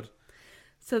is good.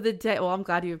 So I'm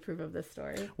glad you approve of this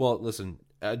story. Well, listen,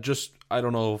 I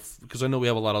don't know because I know we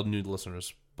have a lot of new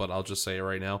listeners, but I'll just say it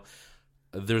right now.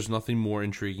 There's nothing more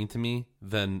intriguing to me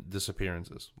than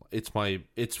disappearances.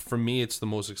 For me, it's the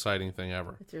most exciting thing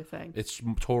ever. It's your thing. It's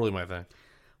totally my thing.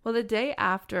 Well, the day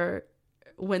after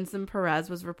Winsome Perez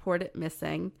was reported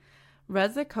missing,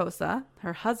 Reza Kosa,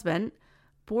 her husband,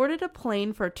 boarded a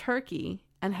plane for Turkey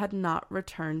and had not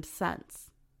returned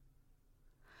since.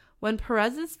 When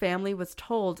Perez's family was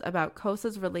told about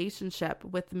Kosa's relationship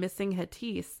with missing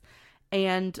Hatis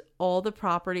and all the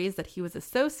properties that he was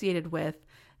associated with,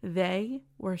 they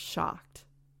were shocked.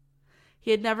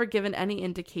 He had never given any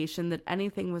indication that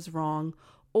anything was wrong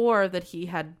or that he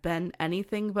had been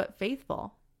anything but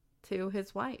faithful to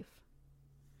his wife.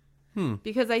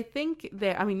 Because I think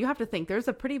you have to think there's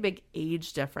a pretty big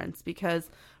age difference, because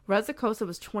Reza Kosa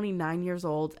was 29 years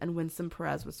old and Winsome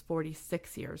Perez was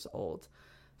 46 years old.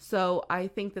 So I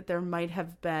think that there might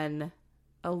have been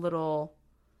a little,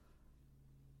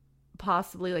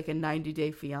 possibly like a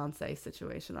 90-day fiance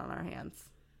situation on our hands.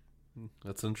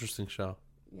 That's an interesting show.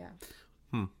 Yeah.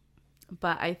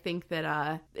 But I think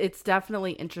that it's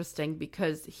definitely interesting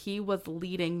because he was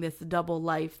leading this double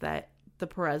life that the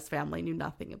Perez family knew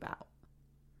nothing about.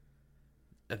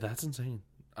 That's insane.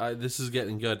 This is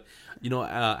getting good.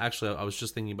 Actually, I was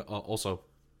just thinking about also,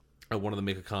 I wanted to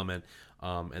make a comment,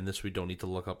 and this we don't need to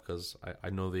look up because I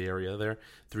know the area there.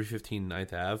 315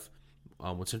 9th Ave.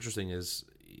 What's interesting is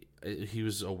he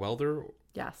was a welder.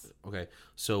 Yes. Okay.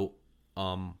 So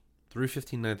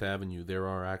 315 9th Avenue, there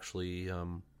are actually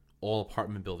all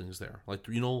apartment buildings there. Like,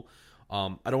 I don't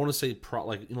want to say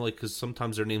because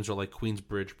sometimes their names are like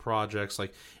Queensbridge Projects.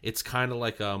 Like, it's kind of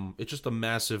like it's just a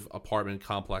massive apartment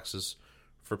complexes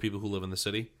for people who live in the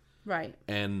city. Right.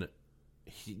 And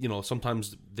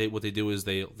sometimes what they do is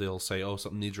they'll say, oh,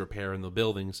 something needs repair in the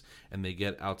buildings, and they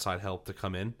get outside help to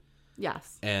come in.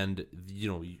 Yes. And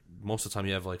most of the time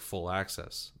you have like full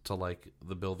access to like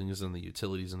the buildings and the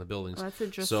utilities in the buildings. Oh, that's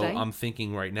interesting. So I'm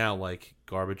thinking right now, like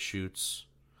garbage chutes,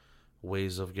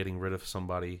 ways of getting rid of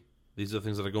somebody. These are the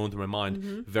things that are going through my mind.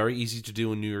 Mm-hmm. Very easy to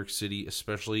do in New York City,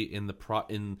 especially in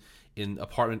the in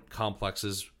apartment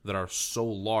complexes that are so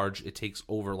large. It takes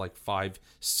over like 5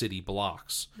 city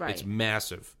blocks. Right. It's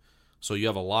massive, so you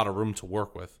have a lot of room to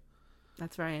work with.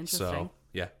 That's very interesting. So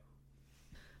yeah.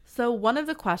 So one of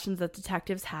the questions that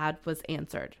detectives had was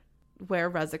answered, where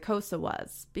Reza Kosa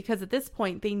was, because at this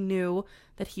point they knew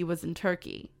that he was in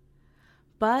Turkey.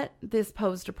 But this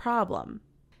posed a problem.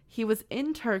 He was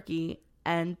in Turkey,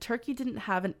 and Turkey didn't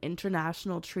have an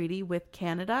international treaty with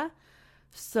Canada,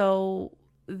 so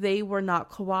they were not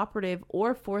cooperative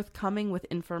or forthcoming with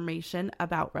information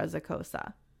about Reza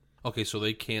Kosa. Okay, so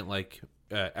they can't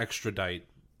extradite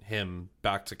him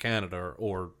back to Canada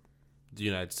or the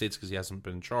United States because he hasn't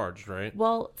been charged, right?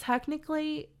 Well,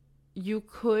 technically, you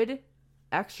could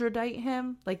extradite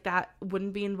him. Like, that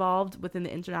wouldn't be involved within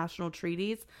the international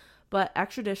treaties, but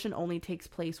extradition only takes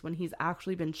place when he's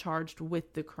actually been charged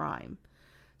with the crime.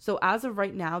 So as of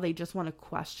right now, they just want to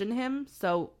question him,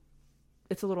 so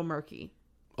it's a little murky.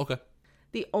 Okay.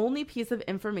 The only piece of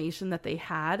information that they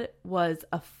had was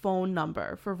a phone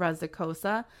number for Reza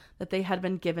Kosa that they had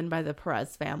been given by the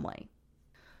Perez family.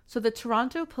 So the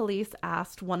Toronto police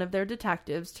asked one of their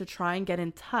detectives to try and get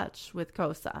in touch with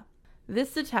Kosa.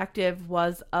 This detective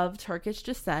was of Turkish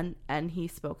descent and he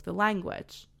spoke the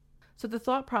language. So the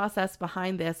thought process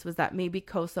behind this was that maybe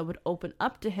Kosa would open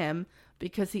up to him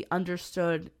because he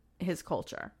understood his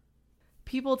culture.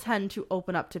 People tend to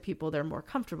open up to people they're more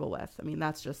comfortable with. I mean,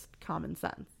 that's just common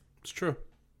sense. It's true.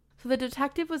 So the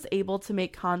detective was able to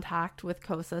make contact with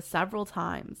Kosa several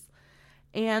times.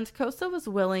 And Kosa was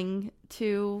willing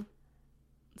to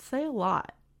say a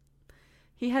lot.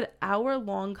 He had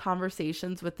hour-long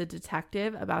conversations with the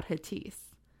detective about Hatis.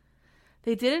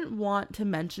 They didn't want to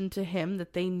mention to him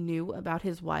that they knew about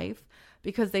his wife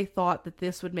because they thought that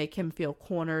this would make him feel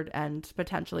cornered and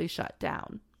potentially shut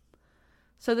down.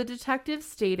 So the detective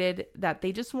stated that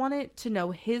they just wanted to know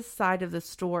his side of the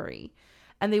story,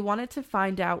 and they wanted to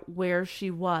find out where she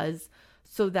was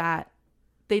so that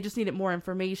they just needed more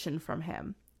information from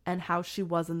him and how she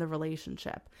was in the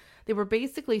relationship. They were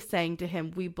basically saying to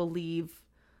him, we believe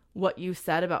what you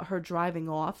said about her driving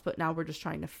off, but now we're just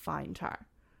trying to find her.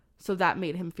 So that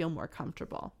made him feel more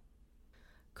comfortable.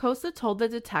 Kosa told the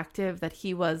detective that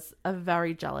he was a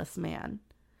very jealous man.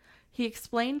 He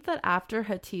explained that after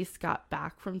Hatis got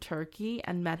back from Turkey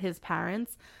and met his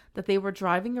parents, that they were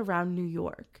driving around New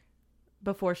York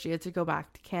before she had to go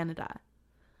back to Canada.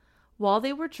 While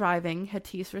they were driving,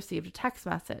 Hatis received a text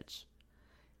message.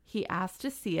 He asked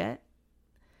to see it,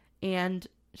 and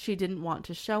she didn't want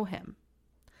to show him.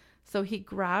 So he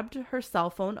grabbed her cell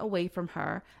phone away from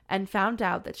her and found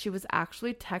out that she was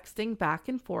actually texting back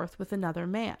and forth with another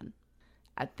man.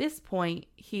 At this point,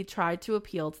 he tried to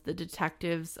appeal to the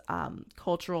detective's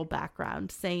cultural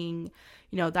background, saying,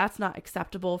 that's not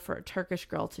acceptable for a Turkish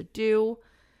girl to do.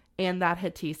 and that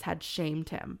Hatis had shamed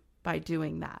him by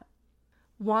doing that.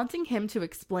 Wanting him to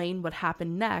explain what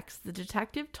happened next, the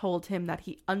detective told him that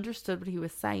he understood what he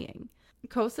was saying.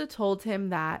 Kosa told him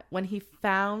that when he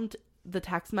found the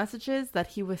text messages, that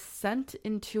he was sent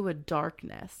into a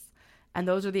darkness, and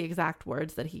those are the exact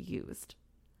words that he used.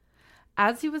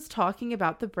 As he was talking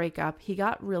about the breakup, he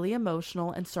got really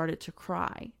emotional and started to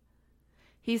cry.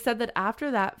 He said that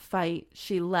after that fight,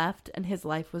 she left and his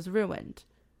life was ruined.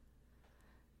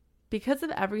 Because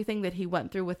of everything that he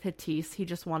went through with Hatis, he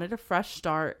just wanted a fresh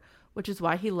start, which is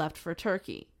why he left for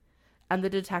Turkey. And the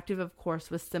detective, of course,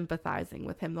 was sympathizing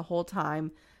with him the whole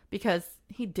time because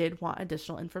he did want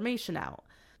additional information out.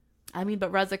 I mean,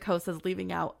 but Reza Kosa's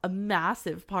leaving out a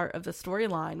massive part of the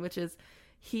storyline, which is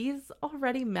he's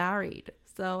already married.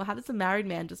 So how does a married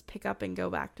man just pick up and go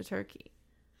back to Turkey?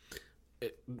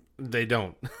 They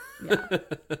don't. Yeah.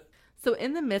 So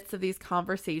in the midst of these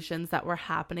conversations that were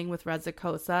happening with Reza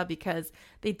Kosa, because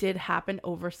they did happen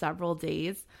over several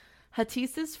days,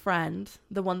 Hatis's friend,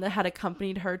 the one that had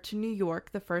accompanied her to New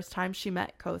York the first time she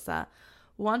met Kosa,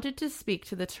 wanted to speak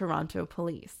to the Toronto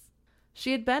police.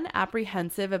 She had been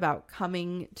apprehensive about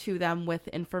coming to them with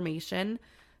information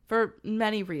for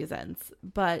many reasons,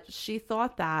 but she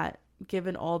thought that,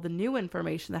 given all the new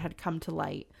information that had come to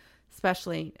light,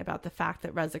 especially about the fact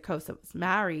that Reza Kosa was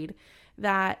married,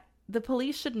 that the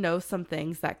police should know some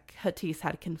things that Hatis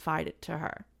had confided to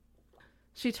her.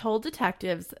 She told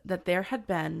detectives that there had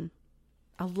been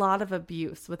a lot of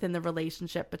abuse within the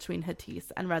relationship between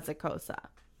Hatis and Reza Kosa.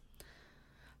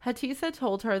 Hatis had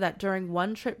told her that during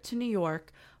one trip to New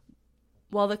York,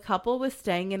 while the couple was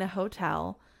staying in a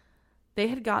hotel, they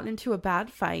had gotten into a bad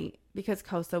fight because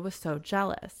Kosa was so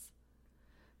jealous.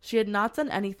 She had not done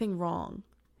anything wrong.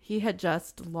 He had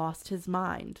just lost his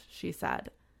mind, she said.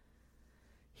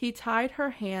 He tied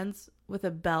her hands with a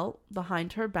belt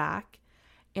behind her back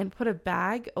and put a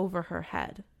bag over her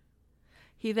head.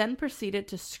 He then proceeded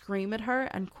to scream at her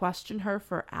and question her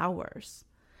for hours.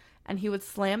 And he would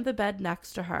slam the bed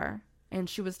next to her, and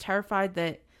she was terrified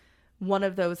that one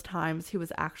of those times he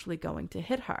was actually going to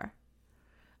hit her.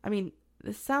 I mean,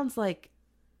 this sounds like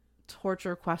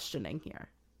torture questioning here.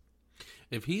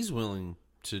 If he's willing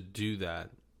to do that,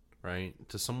 right,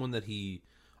 to someone that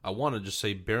I want to just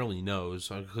say barely knows,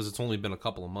 because it's only been a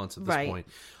couple of months at this point.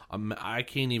 I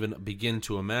can't even begin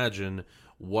to imagine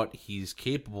what he's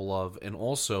capable of, and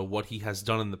also what he has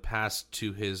done in the past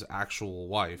to his actual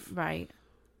wife. Right.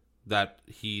 That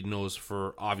he knows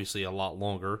for obviously a lot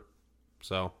longer.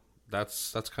 So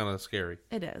that's kind of scary.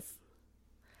 It is.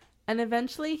 And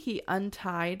eventually he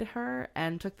untied her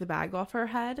and took the bag off her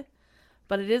head.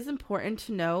 But it is important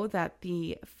to know that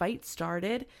the fight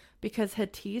started because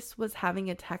Hatis was having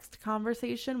a text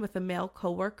conversation with a male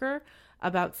coworker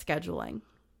about scheduling.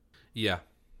 Yeah,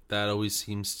 that always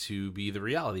seems to be the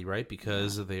reality, right?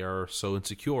 Because they are so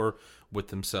insecure with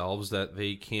themselves that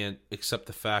they can't accept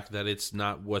the fact that it's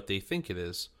not what they think it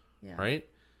is, right?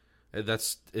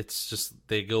 It's just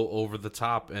they go over the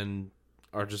top and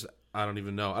are just, I don't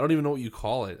even know what you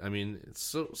call it. I mean, it's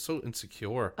so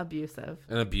insecure.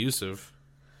 Abusive.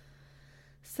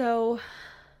 So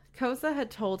Kosa had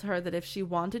told her that if she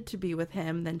wanted to be with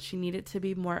him, then she needed to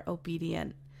be more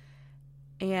obedient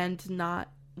and not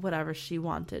whatever she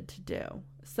wanted to do.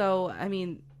 So, I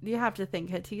mean, you have to think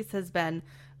Hatis has been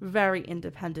very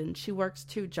independent. She works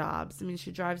 2 jobs. I mean,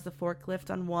 she drives the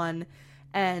forklift on one,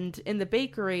 and in the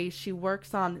bakery, she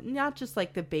works on not just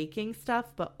like the baking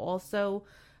stuff, but also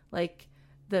like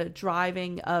the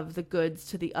driving of the goods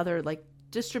to the other like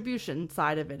distribution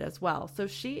side of it as well. So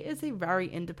she is a very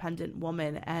independent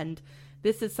woman, and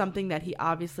this is something that he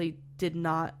obviously did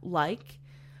not like.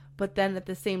 But then at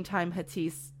the same time,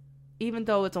 Hatis, even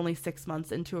though it's only 6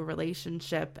 months into a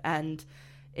relationship and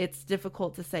it's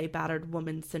difficult to say battered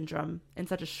woman syndrome in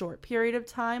such a short period of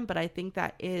time, but I think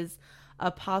that is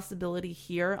a possibility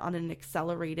here on an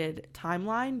accelerated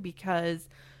timeline because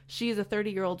she is a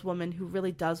 30-year-old woman who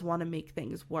really does want to make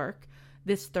things work.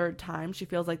 This 3rd time, she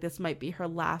feels like this might be her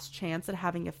last chance at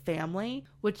having a family,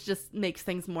 which just makes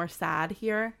things more sad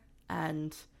here.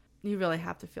 And you really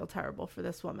have to feel terrible for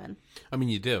this woman. I mean,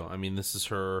 you do. I mean, this is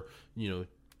her,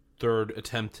 3rd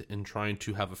attempt in trying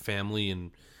to have a family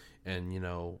and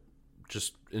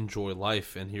just enjoy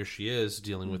life. And here she is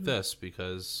dealing with this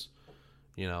because,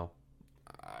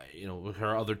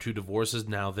 her other 2 divorces.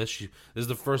 Now this is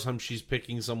the first time she's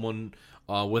picking someone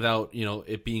without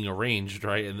it being arranged,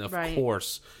 right? And of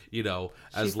course,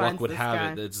 as luck would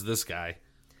have it, it's this guy,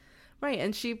 right?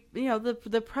 And she,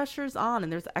 the pressure's on,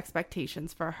 and there's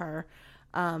expectations for her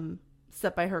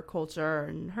set by her culture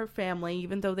and her family,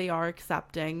 even though they are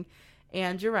accepting.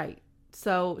 And you're right,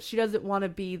 So she doesn't want to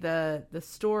be the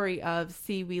story of,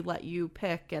 see, we let you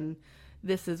pick and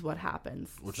this is what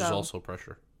happens. Which is also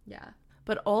pressure. Yeah.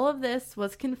 But all of this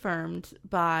was confirmed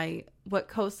by what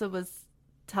Kosa was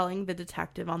telling the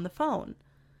detective on the phone.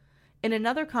 In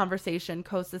another conversation,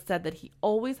 Kosa said that he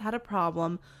always had a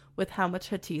problem with how much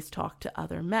Hatice talked to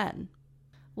other men.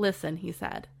 Listen, he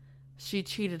said, she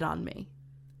cheated on me.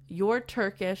 You're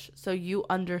Turkish, so you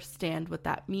understand what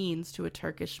that means to a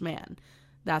Turkish man.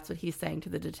 That's what he's saying to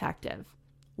the detective.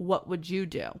 What would you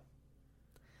do?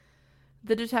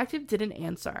 The detective didn't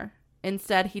answer.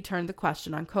 Instead, he turned the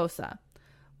question on Kosa.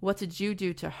 What did you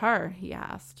do to her? He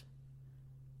asked.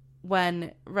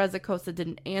 When Reza Kosa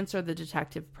didn't answer, the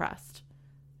detective pressed.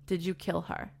 Did you kill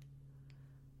her?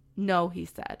 No, he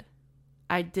said.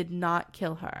 I did not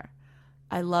kill her.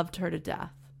 I loved her to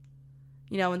death.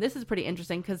 You know, and this is pretty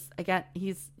interesting because, again,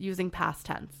 he's using past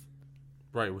tense.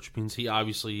 Right, which means he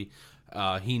obviously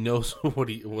he knows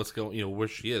what's going, where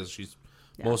she is. She's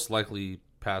most likely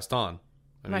passed on.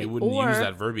 I mean, he wouldn't use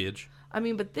that verbiage. I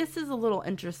mean, but this is a little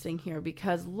interesting here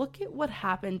because look at what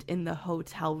happened in the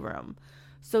hotel room.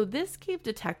 So this gave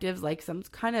detectives like some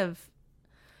kind of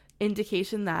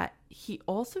indication that he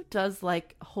also does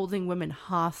like holding women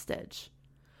hostage.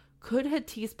 Could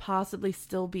Hatice possibly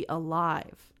still be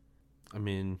alive? I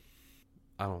mean,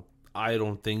 I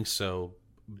don't think so,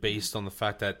 based on the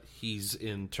fact that he's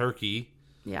in Turkey.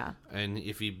 Yeah. And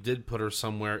if he did put her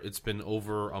somewhere, it's been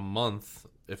over a month,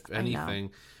 if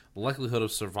anything. Likelihood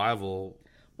of survival.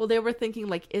 Well, they were thinking,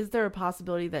 like, is there a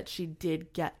possibility that she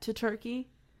did get to Turkey?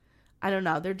 I don't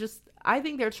know. I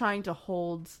think they're trying to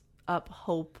hold up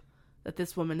hope that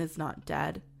this woman is not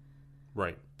dead.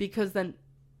 Right. Because then,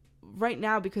 right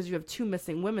now, because you have two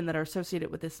missing women that are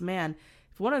associated with this man,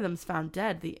 if one of them's found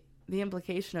dead, the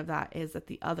implication of that is that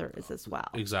the other is as well.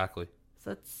 Exactly.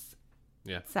 So it's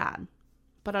sad.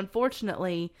 But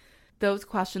unfortunately, those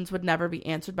questions would never be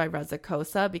answered by Reza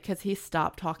Kosa because he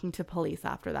stopped talking to police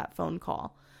after that phone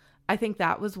call. I think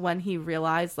that was when he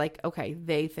realized, like, okay,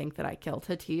 they think that I killed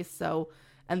Hatice,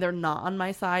 and they're not on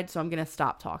my side, so I'm going to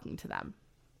stop talking to them.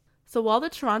 So while the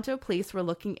Toronto police were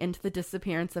looking into the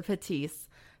disappearance of Hatice,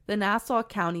 the Nassau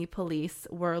County Police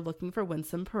were looking for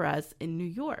Winsome Perez in New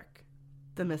York,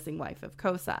 the missing wife of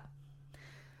Kosa.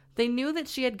 They knew that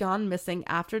she had gone missing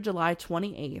after July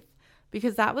 28th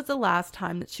because that was the last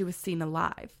time that she was seen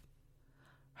alive.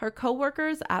 Her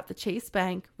co-workers at the Chase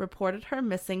Bank reported her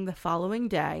missing the following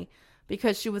day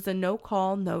because she was a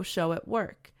no-call, no-show at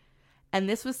work. And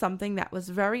this was something that was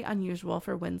very unusual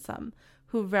for Winsome,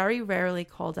 who very rarely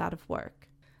called out of work.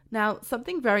 Now,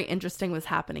 something very interesting was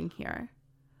happening here.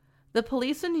 The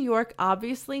police in New York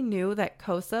obviously knew that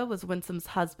Kosa was Winsome's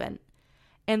husband,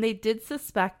 and they did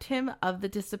suspect him of the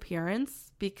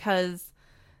disappearance because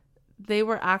they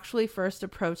were actually first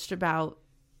approached about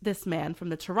this man from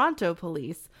the Toronto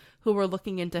police who were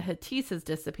looking into Hatice's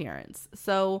disappearance.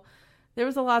 So there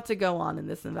was a lot to go on in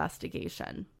this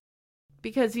investigation.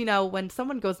 Because, when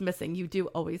someone goes missing, you do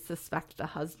always suspect the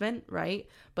husband, right?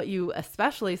 But you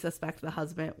especially suspect the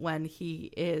husband when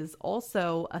he is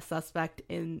also a suspect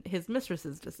in his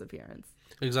mistress's disappearance.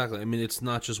 Exactly. I mean, it's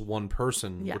not just one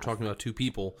person. Yes. We're talking about two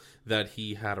people that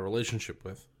he had a relationship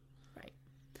with. Right.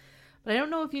 But I don't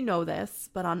know if you know this,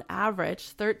 but on average,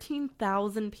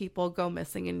 13,000 people go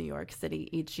missing in New York City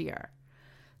each year.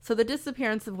 So the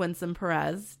disappearance of Winsome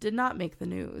Perez did not make the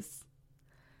news.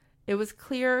 It was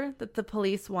clear that the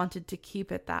police wanted to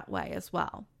keep it that way as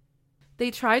well. They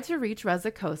tried to reach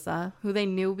Reza Kosa, who they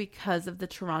knew because of the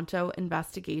Toronto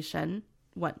investigation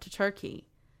went to Turkey.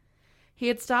 He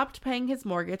had stopped paying his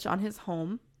mortgage on his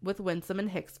home with Winsome in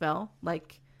Hicksville.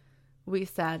 Like we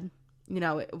said,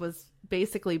 it was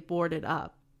basically boarded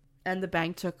up, and the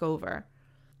bank took over.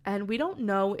 And we don't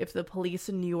know if the police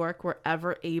in New York were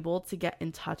ever able to get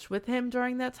in touch with him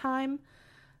during that time,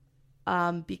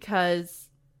 because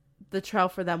the trail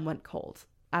for them went cold,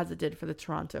 as it did for the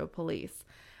Toronto police.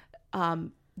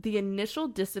 The initial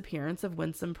disappearance of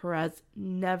Winsome Perez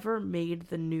never made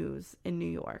the news in New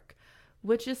York,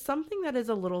 which is something that is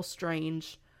a little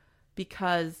strange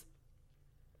because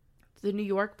the New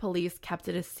York police kept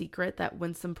it a secret that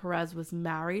Winsome Perez was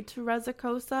married to Reza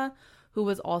Kosa, who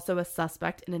was also a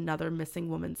suspect in another missing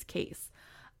woman's case.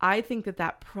 I think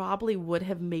that probably would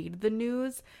have made the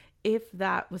news if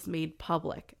that was made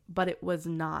public, but it was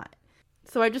not.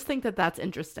 So I just think that that's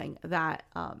interesting that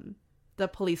the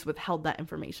police withheld that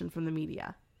information from the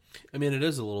media. I mean, it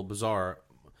is a little bizarre.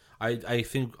 I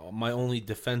think my only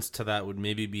defense to that would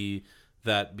maybe be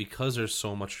that because there's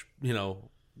so much,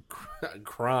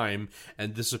 crime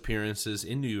and disappearances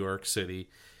in New York City,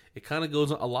 it kind of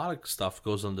goes. A lot of stuff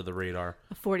goes under the radar.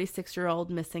 A 46-year-old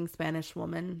missing Spanish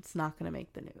woman. It's not going to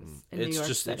make the news in New York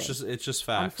City. It's just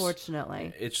facts.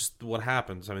 Unfortunately, it's just what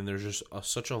happens. I mean, there's just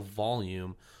such a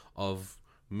volume of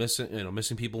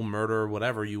missing people, murder,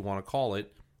 whatever you want to call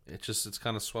it. It's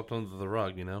kind of swept under the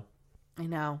rug, you know. I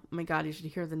know. Oh my God, you should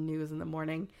hear the news in the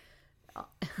morning.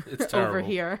 It's terrible. Over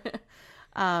here.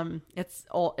 It's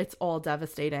all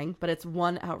devastating, but it's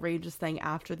one outrageous thing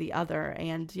after the other.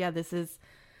 And yeah, this is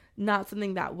not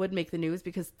something that would make the news,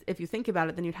 because if you think about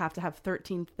it, then you'd have to have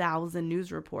 13,000 news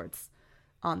reports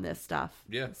on this stuff.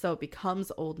 Yeah. So it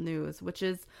becomes old news, which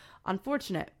is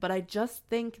unfortunate. But I just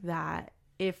think that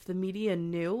if the media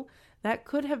knew, that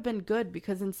could have been good,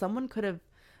 because then someone could have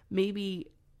maybe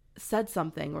said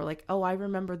something, or like, oh, I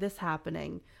remember this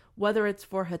happening, whether it's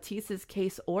for Hatis's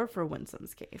case or for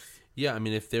Winsome's case. Yeah, I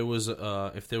mean, if there was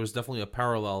definitely a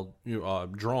parallel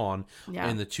drawn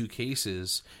in the two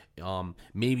cases,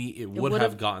 maybe it would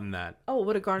have gotten that. Oh, it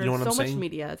would have garnered so much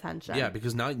media attention. Yeah,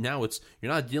 because now it's,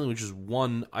 you're not dealing with just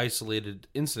one isolated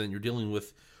incident. You're dealing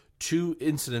with two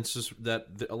incidences that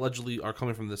allegedly are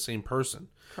coming from the same person.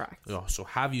 Correct. So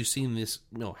have you seen this?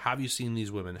 Have you seen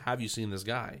these women? Have you seen this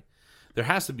guy? There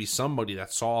has to be somebody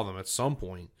that saw them at some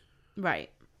point. Right.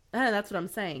 And that's what I'm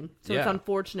saying. So It's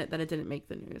unfortunate that it didn't make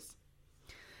the news.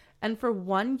 And for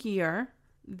 1 year,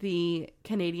 the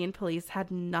Canadian police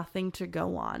had nothing to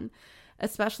go on,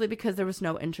 especially because there was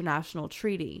no international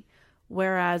treaty.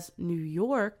 Whereas New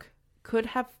York could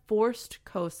have forced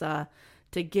COSA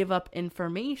to give up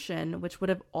information, which would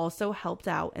have also helped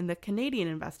out in the Canadian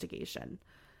investigation.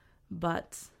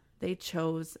 But they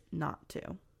chose not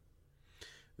to.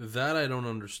 That I don't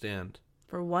understand.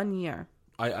 For 1 year.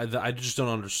 I just don't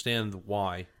understand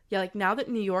why. Yeah, like now that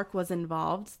New York was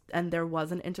involved and there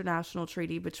was an international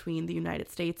treaty between the United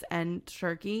States and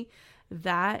Turkey,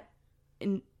 the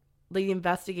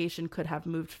investigation could have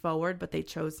moved forward, but they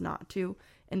chose not to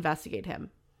investigate him,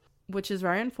 which is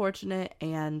very unfortunate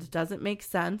and doesn't make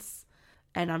sense.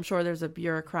 And I'm sure there's a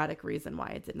bureaucratic reason why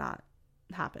it did not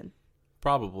happen.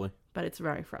 Probably. But it's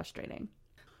very frustrating.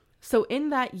 So in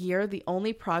that year, the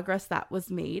only progress that was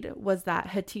made was that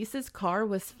Hatis's car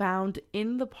was found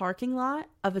in the parking lot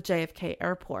of a JFK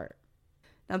airport.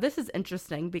 Now this is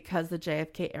interesting because the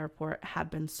JFK airport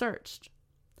had been searched.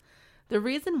 The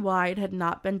reason why it had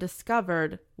not been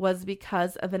discovered was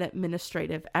because of an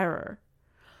administrative error.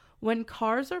 When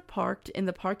cars are parked in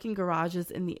the parking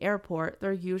garages in the airport,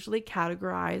 they're usually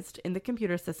categorized in the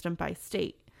computer system by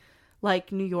state.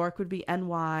 Like New York would be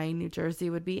NY, New Jersey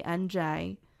would be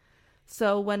NJ.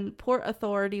 So when Port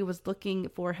Authority was looking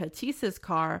for Hatis's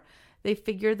car, they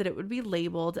figured that it would be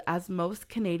labeled as most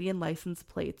Canadian license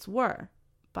plates were,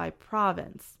 by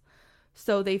province.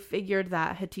 So they figured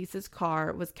that Hatis's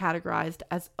car was categorized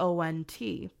as ONT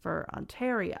for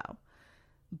Ontario.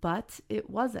 But it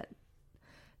wasn't.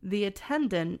 The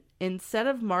attendant, instead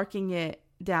of marking it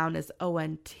down as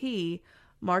ONT,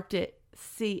 marked it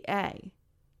CA.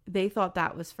 They thought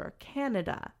that was for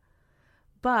Canada.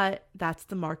 But that's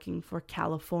the marking for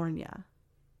California.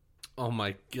 Oh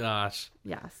my gosh.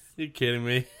 Yes. You're kidding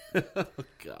me? Oh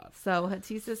God. So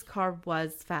Hatis's car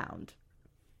was found.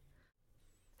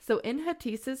 So in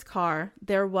Hatis's car,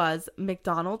 there was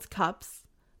McDonald's cups,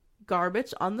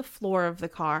 garbage on the floor of the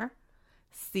car,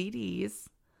 CDs,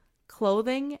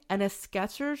 clothing, and a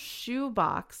Skechers shoe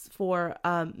box for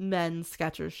men's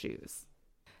Skechers shoes.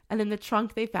 And in the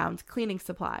trunk, they found cleaning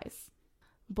supplies.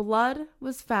 Blood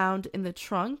was found in the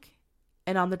trunk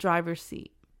and on the driver's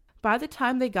seat. By the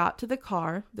time they got to the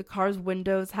car's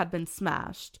windows had been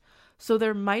smashed. So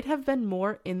there might have been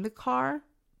more in the car,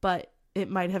 but it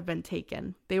might have been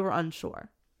taken. They were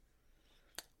unsure.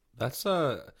 That's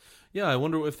yeah, I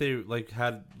wonder if they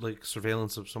had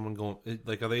surveillance of someone going,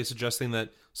 are they suggesting that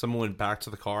someone went back to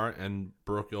the car and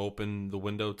broke open the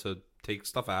window to take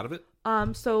stuff out of it?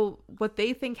 So what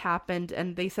they think happened,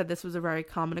 and they said this was a very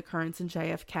common occurrence in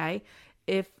JFK,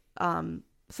 if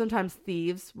sometimes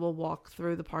thieves will walk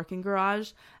through the parking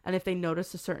garage, and if they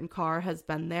notice a certain car has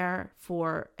been there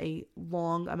for a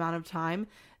long amount of time,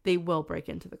 they will break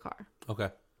into the car. Okay.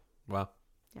 Wow.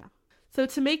 Yeah. So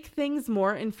to make things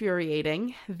more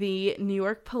infuriating, the New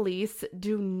York police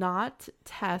do not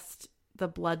test the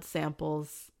blood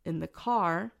samples in the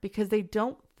car because they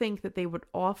don't think that they would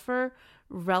offer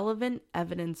relevant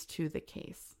evidence to the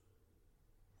case.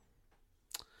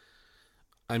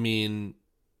 I mean,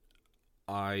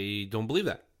 I don't believe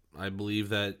that. I believe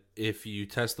that if you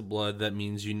test the blood, that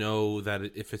means you know that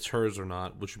if it's hers or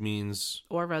not, which means...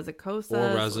 Or Reza Cosa's.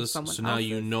 Or Reza's. So now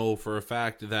you know for a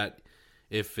fact that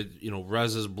if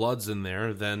Reza's blood's in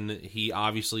there, then he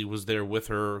obviously was there with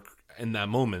her in that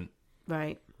moment.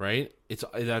 Right. right?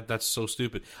 That's so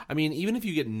stupid. I mean, even if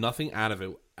you get nothing out of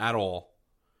it at all,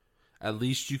 at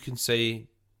least you can say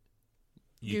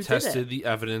you tested the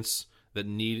evidence that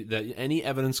any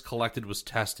evidence collected was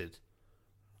tested.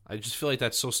 I just feel like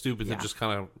that's so stupid to just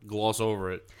kind of gloss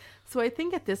over it. So I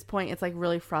think at this point it's like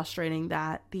really frustrating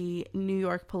that the New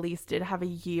York police did have a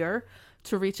year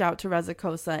to reach out to Reza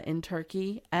Kosa in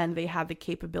Turkey, and they had the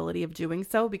capability of doing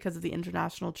so because of the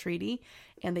international treaty,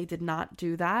 and they did not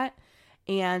do that.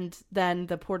 And then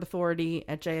the Port Authority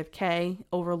at JFK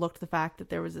overlooked the fact that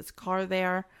there was this car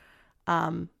there.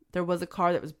 There was a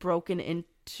car that was broken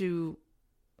into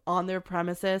on their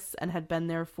premises and had been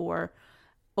there for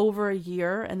over a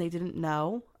year, and they didn't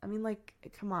know. I mean, like,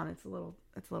 come on, it's a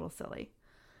little silly.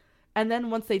 And then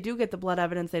once they do get the blood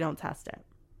evidence, they don't test it.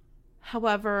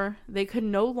 However, they could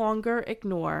no longer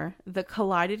ignore the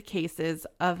collided cases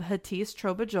of Hatice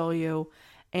Trobojoulou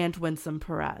and Winsome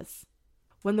Perez.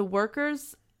 When the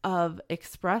workers of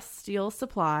Express Steel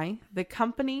Supply, the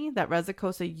company that Reza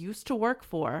Kosa used to work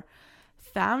for,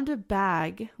 found a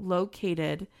bag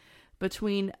located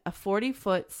between a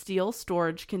 40-foot steel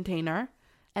storage container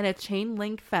and a chain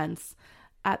link fence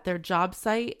at their job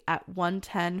site at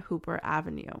 110 Hooper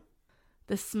Avenue.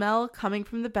 The smell coming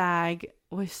from the bag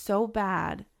was so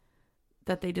bad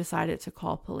that they decided to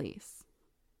call police.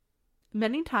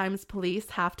 Many times police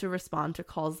have to respond to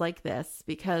calls like this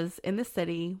because in the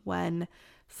city, when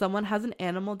someone has an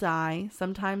animal die,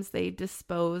 sometimes they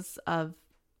dispose of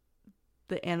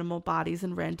the animal bodies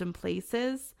in random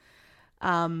places,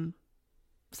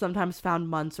 sometimes found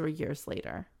months or years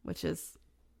later, which is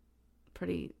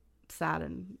pretty sad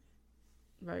and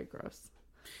very gross.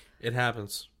 It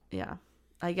happens. Yeah.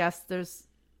 I guess there's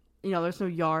no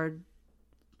yard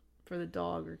for the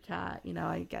dog or cat.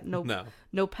 I get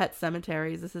no pet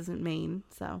cemeteries. This isn't Maine.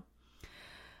 So,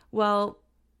 well,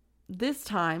 this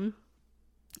time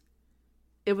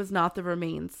it was not the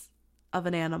remains of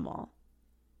an animal.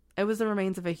 It was the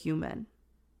remains of a human.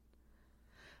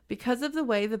 Because of the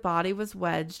way the body was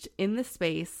wedged in the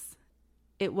space,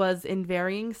 it was in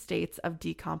varying states of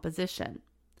decomposition.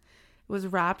 It was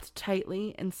wrapped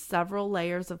tightly in several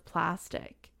layers of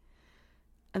plastic,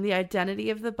 and the identity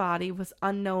of the body was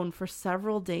unknown for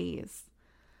several days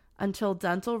until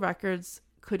dental records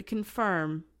could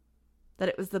confirm that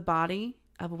it was the body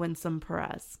of Winsome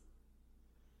Perez.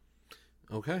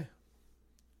 Okay.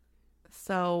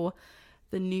 So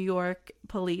the New York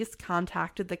police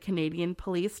contacted the Canadian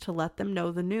police to let them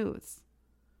know the news.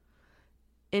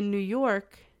 In New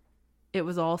York, it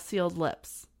was all sealed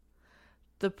lips.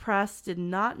 The press did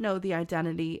not know the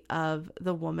identity of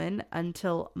the woman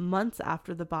until months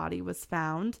after the body was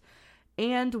found.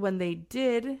 And when they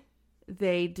did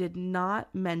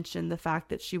not mention the fact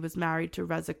that she was married to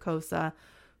Reza Kosa,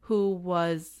 who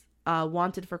was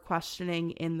wanted for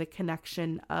questioning in the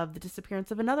connection of the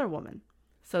disappearance of another woman.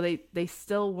 So they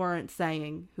still weren't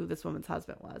saying who this woman's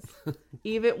husband was.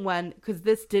 Even when, because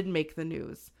this did make the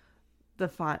news, the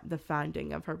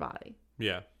finding of her body.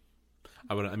 Yeah.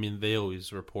 They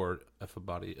always report if a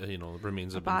body,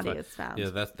 remains of a body is found.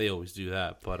 Yeah, they always do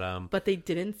that. But they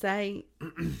didn't say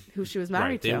who she was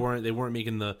married to. They weren't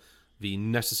making the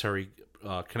necessary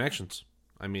connections.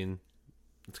 I mean,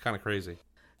 it's kind of crazy.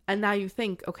 And now you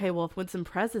think, okay, well, if Winsome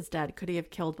Perez is dead, could he have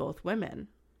killed both women?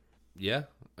 Yeah,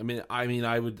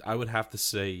 I would have to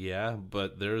say yeah,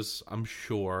 but I'm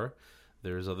sure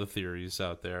there's other theories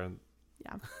out there.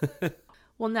 Yeah.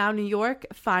 Well, now New York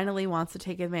finally wants to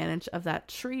take advantage of that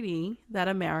treaty that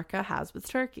America has with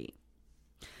Turkey.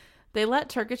 They let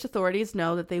Turkish authorities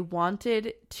know that they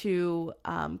wanted to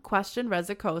question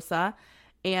Reza Kosa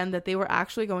and that they were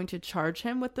actually going to charge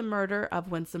him with the murder of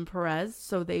Winsome Perez,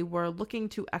 so they were looking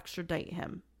to extradite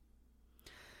him.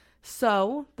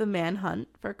 So the manhunt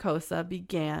for Kosa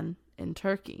began in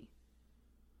Turkey.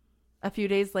 A few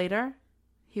days later,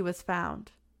 he was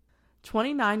found.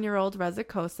 29-year-old Reza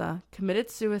Kosa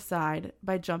committed suicide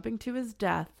by jumping to his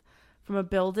death from a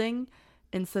building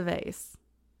in Sivas,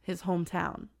 his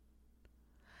hometown.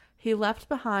 He left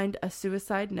behind a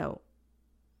suicide note.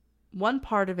 One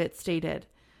part of it stated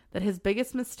that his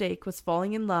biggest mistake was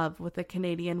falling in love with a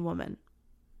Canadian woman.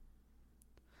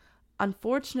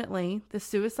 Unfortunately, the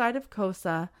suicide of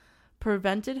Kosa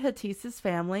prevented Hatice's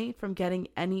family from getting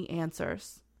any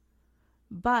answers.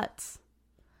 But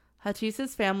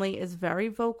Hatice's family is very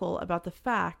vocal about the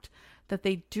fact that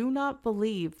they do not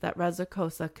believe that Reza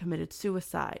Kosa committed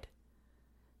suicide.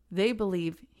 They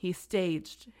believe he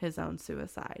staged his own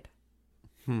suicide.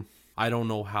 I don't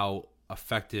know how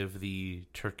effective the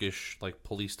Turkish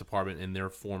police department in their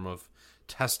form of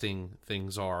testing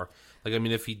things are.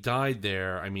 If he died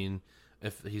there,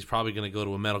 if he's probably going to go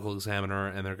to a medical examiner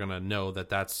and they're going to know that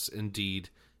that's indeed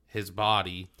his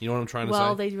body. You know what I'm trying to say?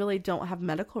 Well, they really don't have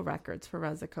medical records for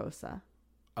Reza Kosa.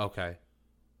 Okay.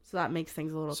 So that makes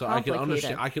things a little So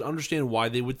complicated. I can understand why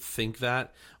they would think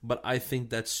that, but I think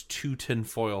that's too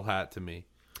tinfoil hat to me,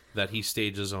 that he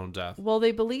staged his own death. Well,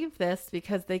 they believe this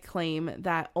because they claim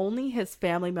that only his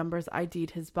family members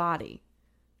ID'd his body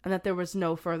and that there was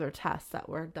no further tests that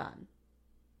were done.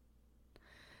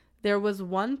 There was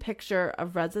one picture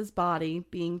of Reza's body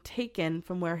being taken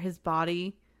from where his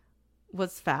body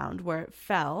was found, where it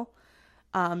fell,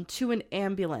 to an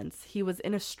ambulance. He was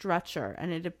in a stretcher,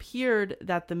 and it appeared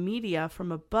that the media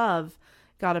from above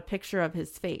got a picture of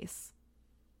his face.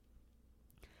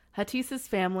 Hatis's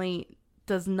family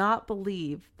does not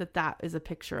believe that that is a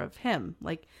picture of him.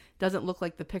 Like, doesn't look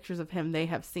like the pictures of him they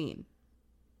have seen.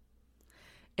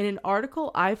 In an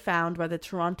article I found by the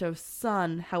Toronto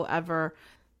Sun, however,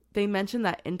 they mentioned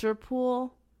that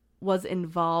Interpol was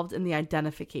involved in the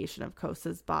identification of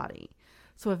Kosa's body.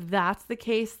 So if that's the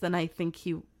case, then I think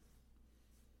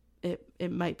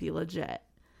it might be legit.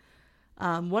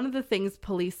 One of the things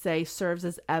police say serves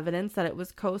as evidence that it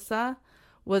was Kosa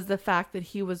was the fact that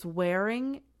he was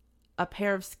wearing a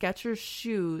pair of Skechers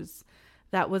shoes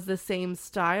that was the same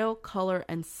style, color,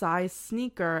 and size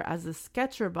sneaker as the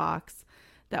Sketcher box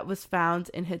that was found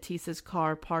in Hatis's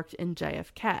car parked in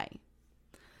JFK.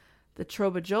 The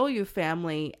Trobajolu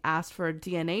family asked for a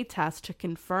DNA test to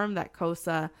confirm that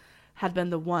Kosa had been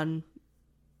the one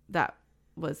that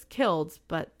was killed,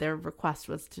 but their request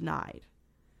was denied.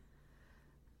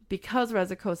 Because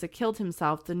Reza Kosa killed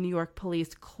himself, the New York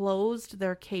police closed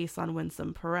their case on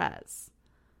Winsome Perez.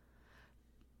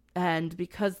 And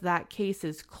because that case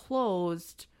is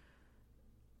closed,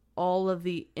 all of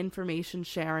the information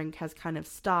sharing has kind of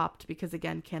stopped because,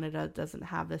 again, Canada doesn't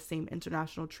have the same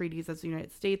international treaties as the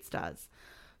United States does.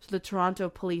 So the Toronto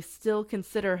police still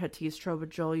consider Hatis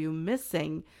Trobajolu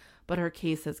missing, but her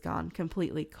case has gone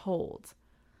completely cold.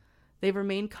 They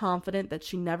remain confident that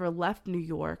she never left New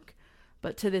York,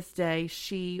 but to this day,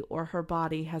 she or her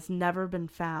body has never been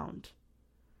found.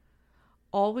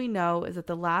 All we know is that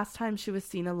the last time she was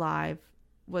seen alive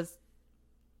was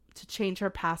to change her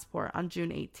passport on June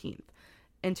 18th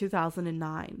in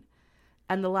 2009.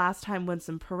 And the last time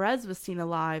Winsome Perez was seen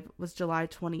alive was July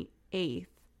 28th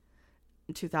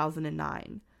in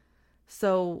 2009.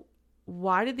 So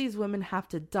why did these women have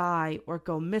to die or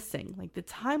go missing? Like, the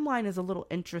timeline is a little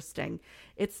interesting.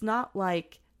 It's not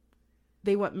like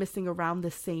they went missing around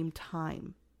the same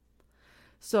time.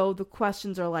 So the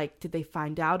questions are like, did they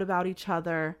find out about each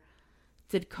other?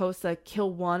 Did Kosa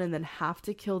kill one and then have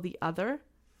to kill the other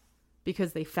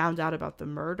because they found out about the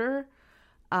murder?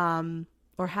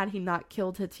 Or had he not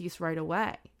killed Hatis right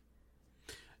away?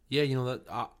 Yeah, you know,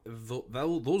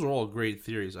 those are all great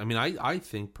theories. I mean, I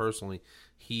think personally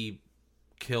he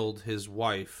killed his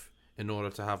wife in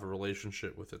order to have a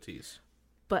relationship with Hatis.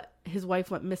 But his wife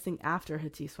went missing after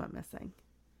Hatis went missing.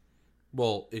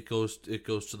 Well, it goes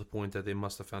to the point that they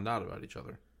must have found out about each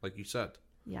other, like you said.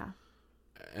 Yeah.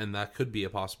 And that could be a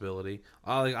possibility.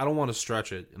 I don't want to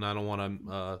stretch it, and I don't want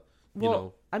to, you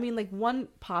know. I mean, like, one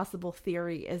possible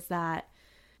theory is that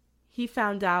he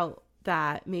found out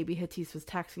that maybe Hatis was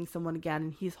texting someone again,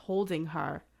 and he's holding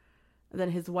her. And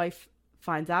then his wife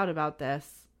finds out about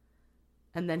this,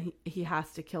 and then he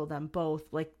has to kill them both,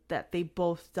 like that they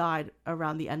both died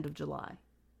around the end of July.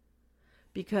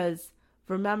 Because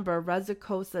remember, Reza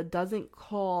Kosa doesn't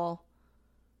call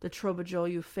the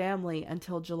Trobajolu family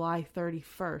until July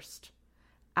 31st,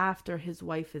 after his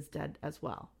wife is dead as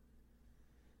well.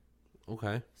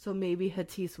 Okay. So maybe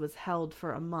Hatis was held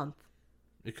for a month.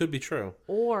 It could be true.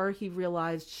 Or he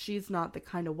realized she's not the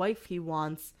kind of wife he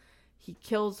wants. He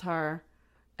kills her,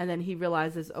 and then he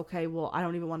realizes, okay, well, I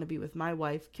don't even want to be with my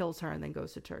wife, kills her, and then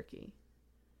goes to Turkey.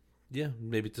 Yeah,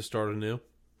 maybe to start anew,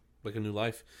 like a new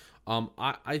life.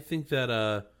 I think that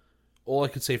all I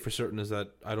could say for certain is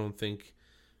that I don't think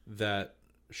that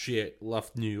she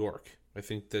left New York. I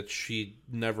think that she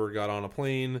never got on a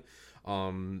plane.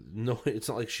 No, it's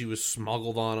not like she was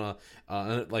smuggled on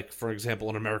like, for example,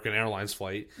 an American Airlines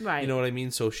flight. Right. You know what I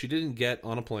mean? So she didn't get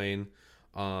on a plane,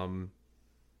 and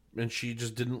she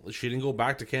didn't go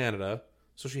back to Canada.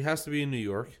 So she has to be in New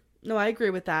York. No, I agree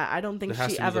with that. I don't think It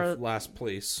has she to be ever the last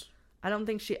place. I don't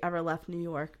think she ever left New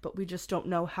York, but we just don't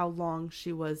know how long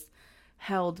she was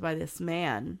held by this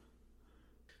man.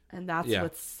 And that's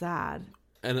what's sad.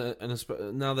 And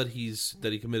now that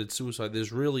he committed suicide,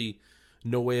 there's really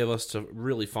no way of us to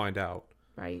really find out.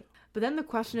 Right. But then the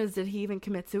question is, did he even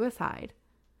commit suicide?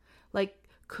 Like,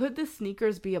 could the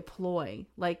sneakers be a ploy?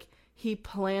 Like, he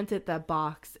planted that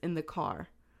box in the car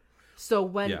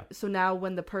So now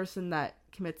when the person that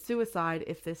commits suicide,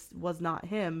 if this was not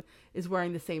him, is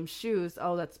wearing the same shoes,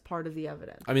 that's part of the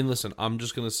evidence. I mean, listen, I'm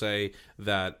just going to say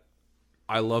that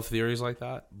I love theories like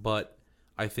that, but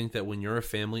I think that when you're a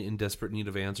family in desperate need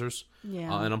of answers,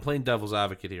 and I'm playing devil's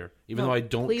advocate here, even though I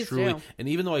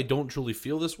don't truly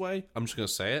feel this way, I'm just going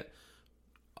to say it.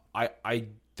 I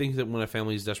think that when a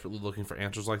family is desperately looking for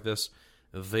answers like this,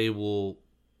 they will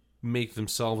make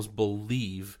themselves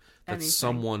believe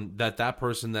that that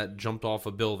person that jumped off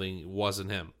a building wasn't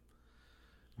him.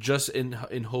 Just in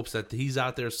hopes that he's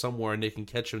out there somewhere and they can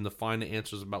catch him to find the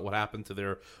answers about what happened to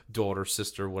their daughter,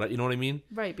 sister, you know what I mean?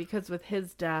 Right, because with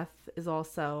his death is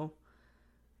also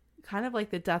kind of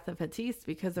like the death of Hattis,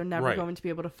 because they're never going to be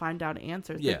able to find out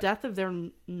answers. Yeah. The death of their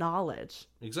knowledge.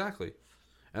 Exactly.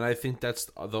 And I think that's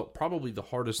probably the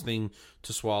hardest thing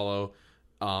to swallow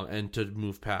and to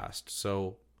move past.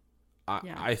 So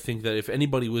I think that if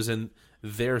anybody was in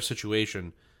their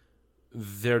situation,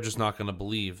 they're just not going to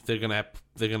believe. They're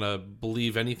gonna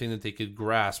believe anything that they could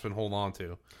grasp and hold on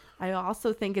to. I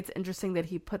also think it's interesting that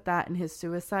he put that in his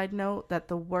suicide note, that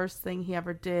the worst thing he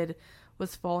ever did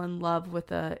was fall in love with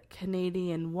a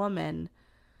Canadian woman,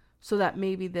 so that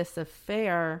maybe this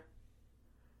affair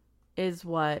is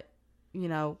what,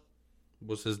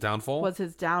 was his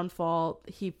downfall.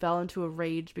 He fell into a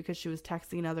rage because she was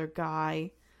texting another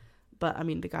guy. But, I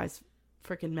mean, the guy's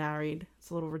freaking married.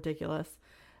 It's a little ridiculous.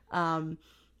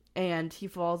 And he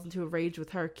falls into a rage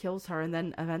with her, kills her, and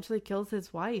then eventually kills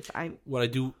his wife. I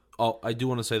do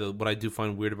want to say that what I do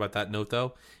find weird about that note,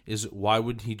 though, is why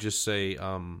would he just say,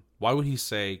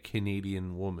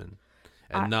 Canadian woman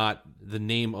and not the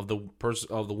name of the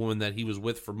woman that he was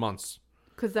with for months?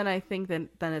 Because then I think then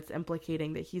it's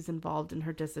implicating that he's involved in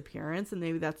her disappearance, and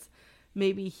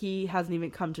maybe he hasn't even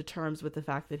come to terms with the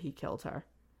fact that he killed her.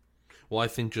 Well, I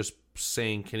think just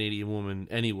saying Canadian woman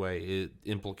anyway, it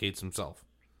implicates himself.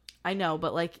 I know,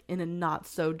 but in a not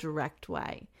so direct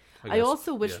way. I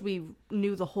also wish we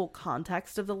knew the whole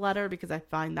context of the letter, because I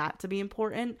find that to be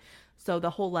important. So the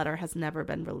whole letter has never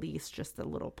been released, just a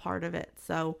little part of it.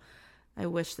 So I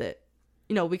wish that,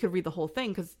 we could read the whole thing,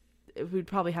 because we'd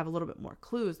probably have a little bit more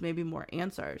clues, maybe more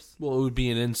answers. Well, it would be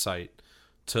an insight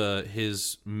to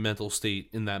his mental state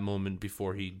in that moment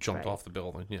before he jumped off the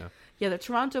building. Yeah, the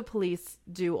Toronto police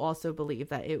do also believe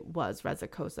that it was Reza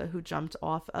Kosa who jumped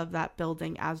off of that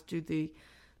building, as do the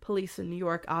police in New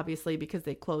York, obviously, because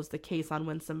they closed the case on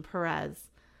Winsome Perez.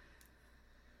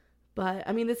 But,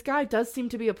 I mean, this guy does seem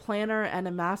to be a planner and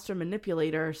a master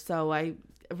manipulator, so at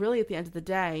the end of the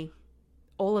day,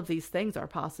 all of these things are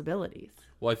possibilities.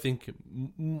 Well, I think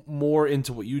more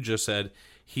into what you just said,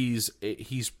 he's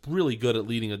really good at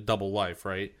leading a double life,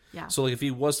 right? Yeah. So, if he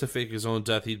was to fake his own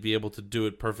death, he'd be able to do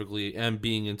it perfectly. And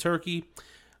being in Turkey,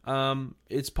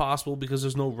 it's possible because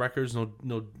there's no records,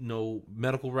 no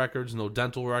medical records, no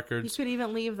dental records. He could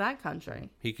even leave that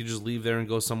country. He could just leave there and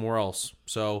go somewhere else.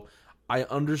 So, I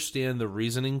understand the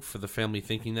reasoning for the family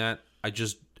thinking that. I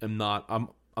just am not. I'm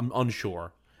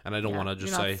unsure, and I don't want to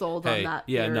just say, sold "Hey, on that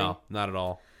yeah, theory." no, not at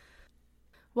all."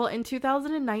 Well, in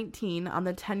 2019, on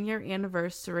the 10-year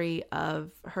anniversary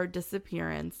of her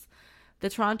disappearance, the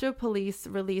Toronto police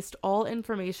released all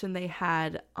information they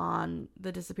had on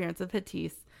the disappearance of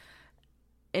Hattis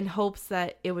in hopes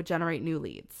that it would generate new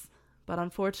leads. But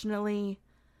unfortunately,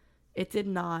 it did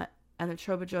not, and the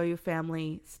Trobojoyu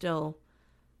family still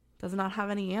does not have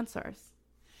any answers.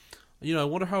 I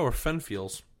wonder how her friend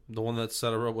feels, the one that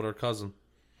set her up with her cousin.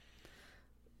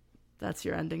 That's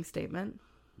your ending statement?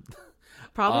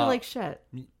 Probably like shit.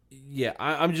 Yeah,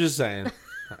 I'm just saying.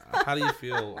 How do you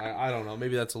feel? I don't know.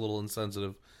 Maybe that's a little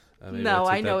insensitive. No,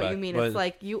 I know what you mean. But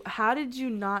it's how did you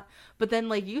not? But then,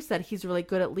 like you said, he's really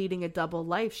good at leading a double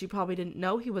life. She probably didn't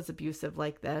know he was abusive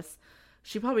like this.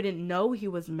 She probably didn't know he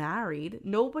was married.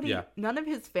 None of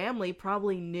his family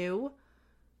probably knew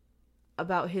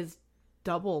about his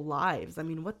double lives. I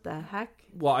mean, what the heck?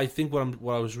 Well, I think what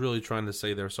I was really trying to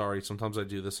say there. Sorry, sometimes I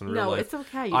do this in real life. No, it's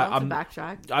okay. You don't have to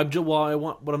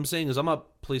backtrack. What I'm saying is, I'm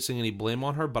not placing any blame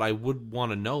on her, but I would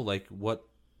want to know, what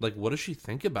does she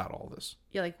think about all this?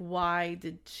 Yeah, why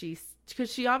did she?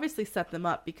 Because she obviously set them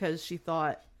up because she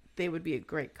thought they would be a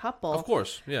great couple. Of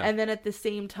course, yeah. And then at the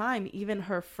same time, even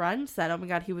her friend said, "Oh my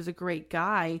God, he was a great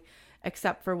guy,"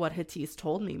 except for what Hattis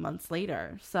told me months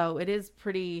later. So it is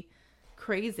pretty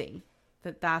crazy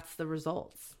that that's the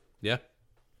results. Yeah.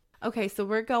 Okay, so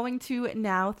we're going to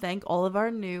now thank all of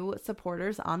our new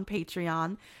supporters on Patreon.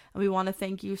 And we want to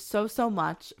thank you so, so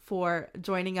much for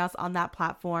joining us on that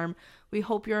platform. We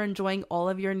hope you're enjoying all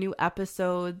of your new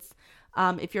episodes.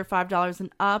 If you're $5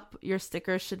 and up, your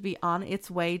sticker should be on its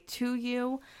way to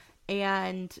you.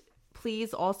 And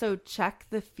please also check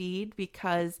the feed,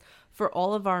 because for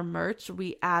all of our merch,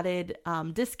 we added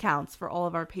discounts for all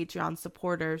of our Patreon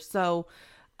supporters. So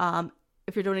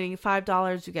if you're donating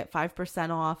 $5, you get 5%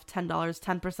 off, $10,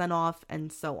 10% off,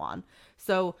 and so on.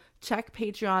 So check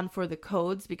Patreon for the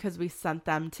codes, because we sent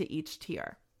them to each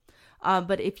tier.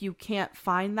 But if you can't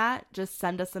find that, just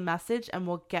send us a message and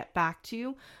we'll get back to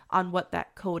you on what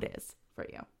that code is for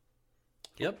you.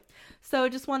 Yep. So I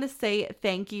just want to say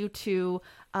thank you to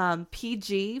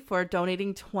PG for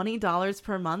donating $20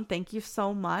 per month. Thank you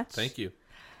so much. Thank you.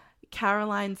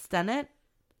 Caroline Stennett,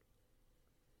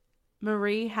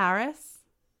 Marie Harris,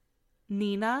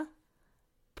 Nina,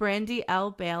 Brandy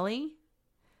L. Bailey,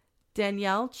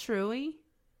 Danielle Truey,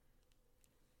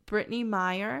 Brittany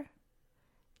Meyer,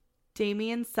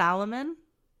 Damian Salomon,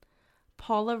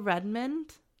 Paula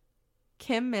Redmond,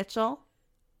 Kim Mitchell,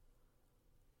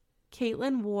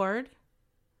 Caitlin Ward,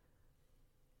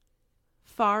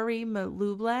 Fari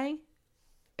Maluble.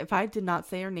 If I did not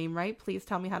say her name right, please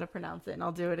tell me how to pronounce it and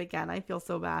I'll do it again. I feel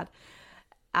so bad.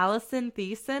 Allison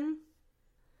Thiessen,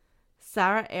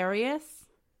 Sarah Arias,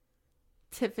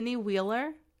 Tiffany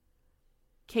Wheeler,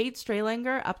 Kate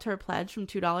Stralinger upped her pledge from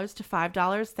 $2 to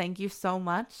 $5. Thank you so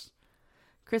much.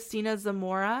 Christina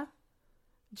Zamora,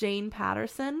 Jane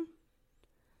Patterson,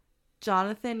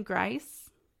 Jonathan Grice,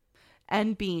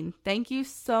 and Bean. Thank you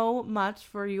so much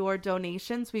for your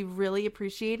donations. We really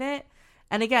appreciate it.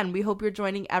 And again, we hope you're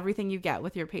joining everything you get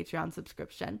with your Patreon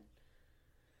subscription.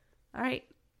 All right.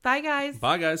 Bye, guys.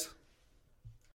 Bye, guys.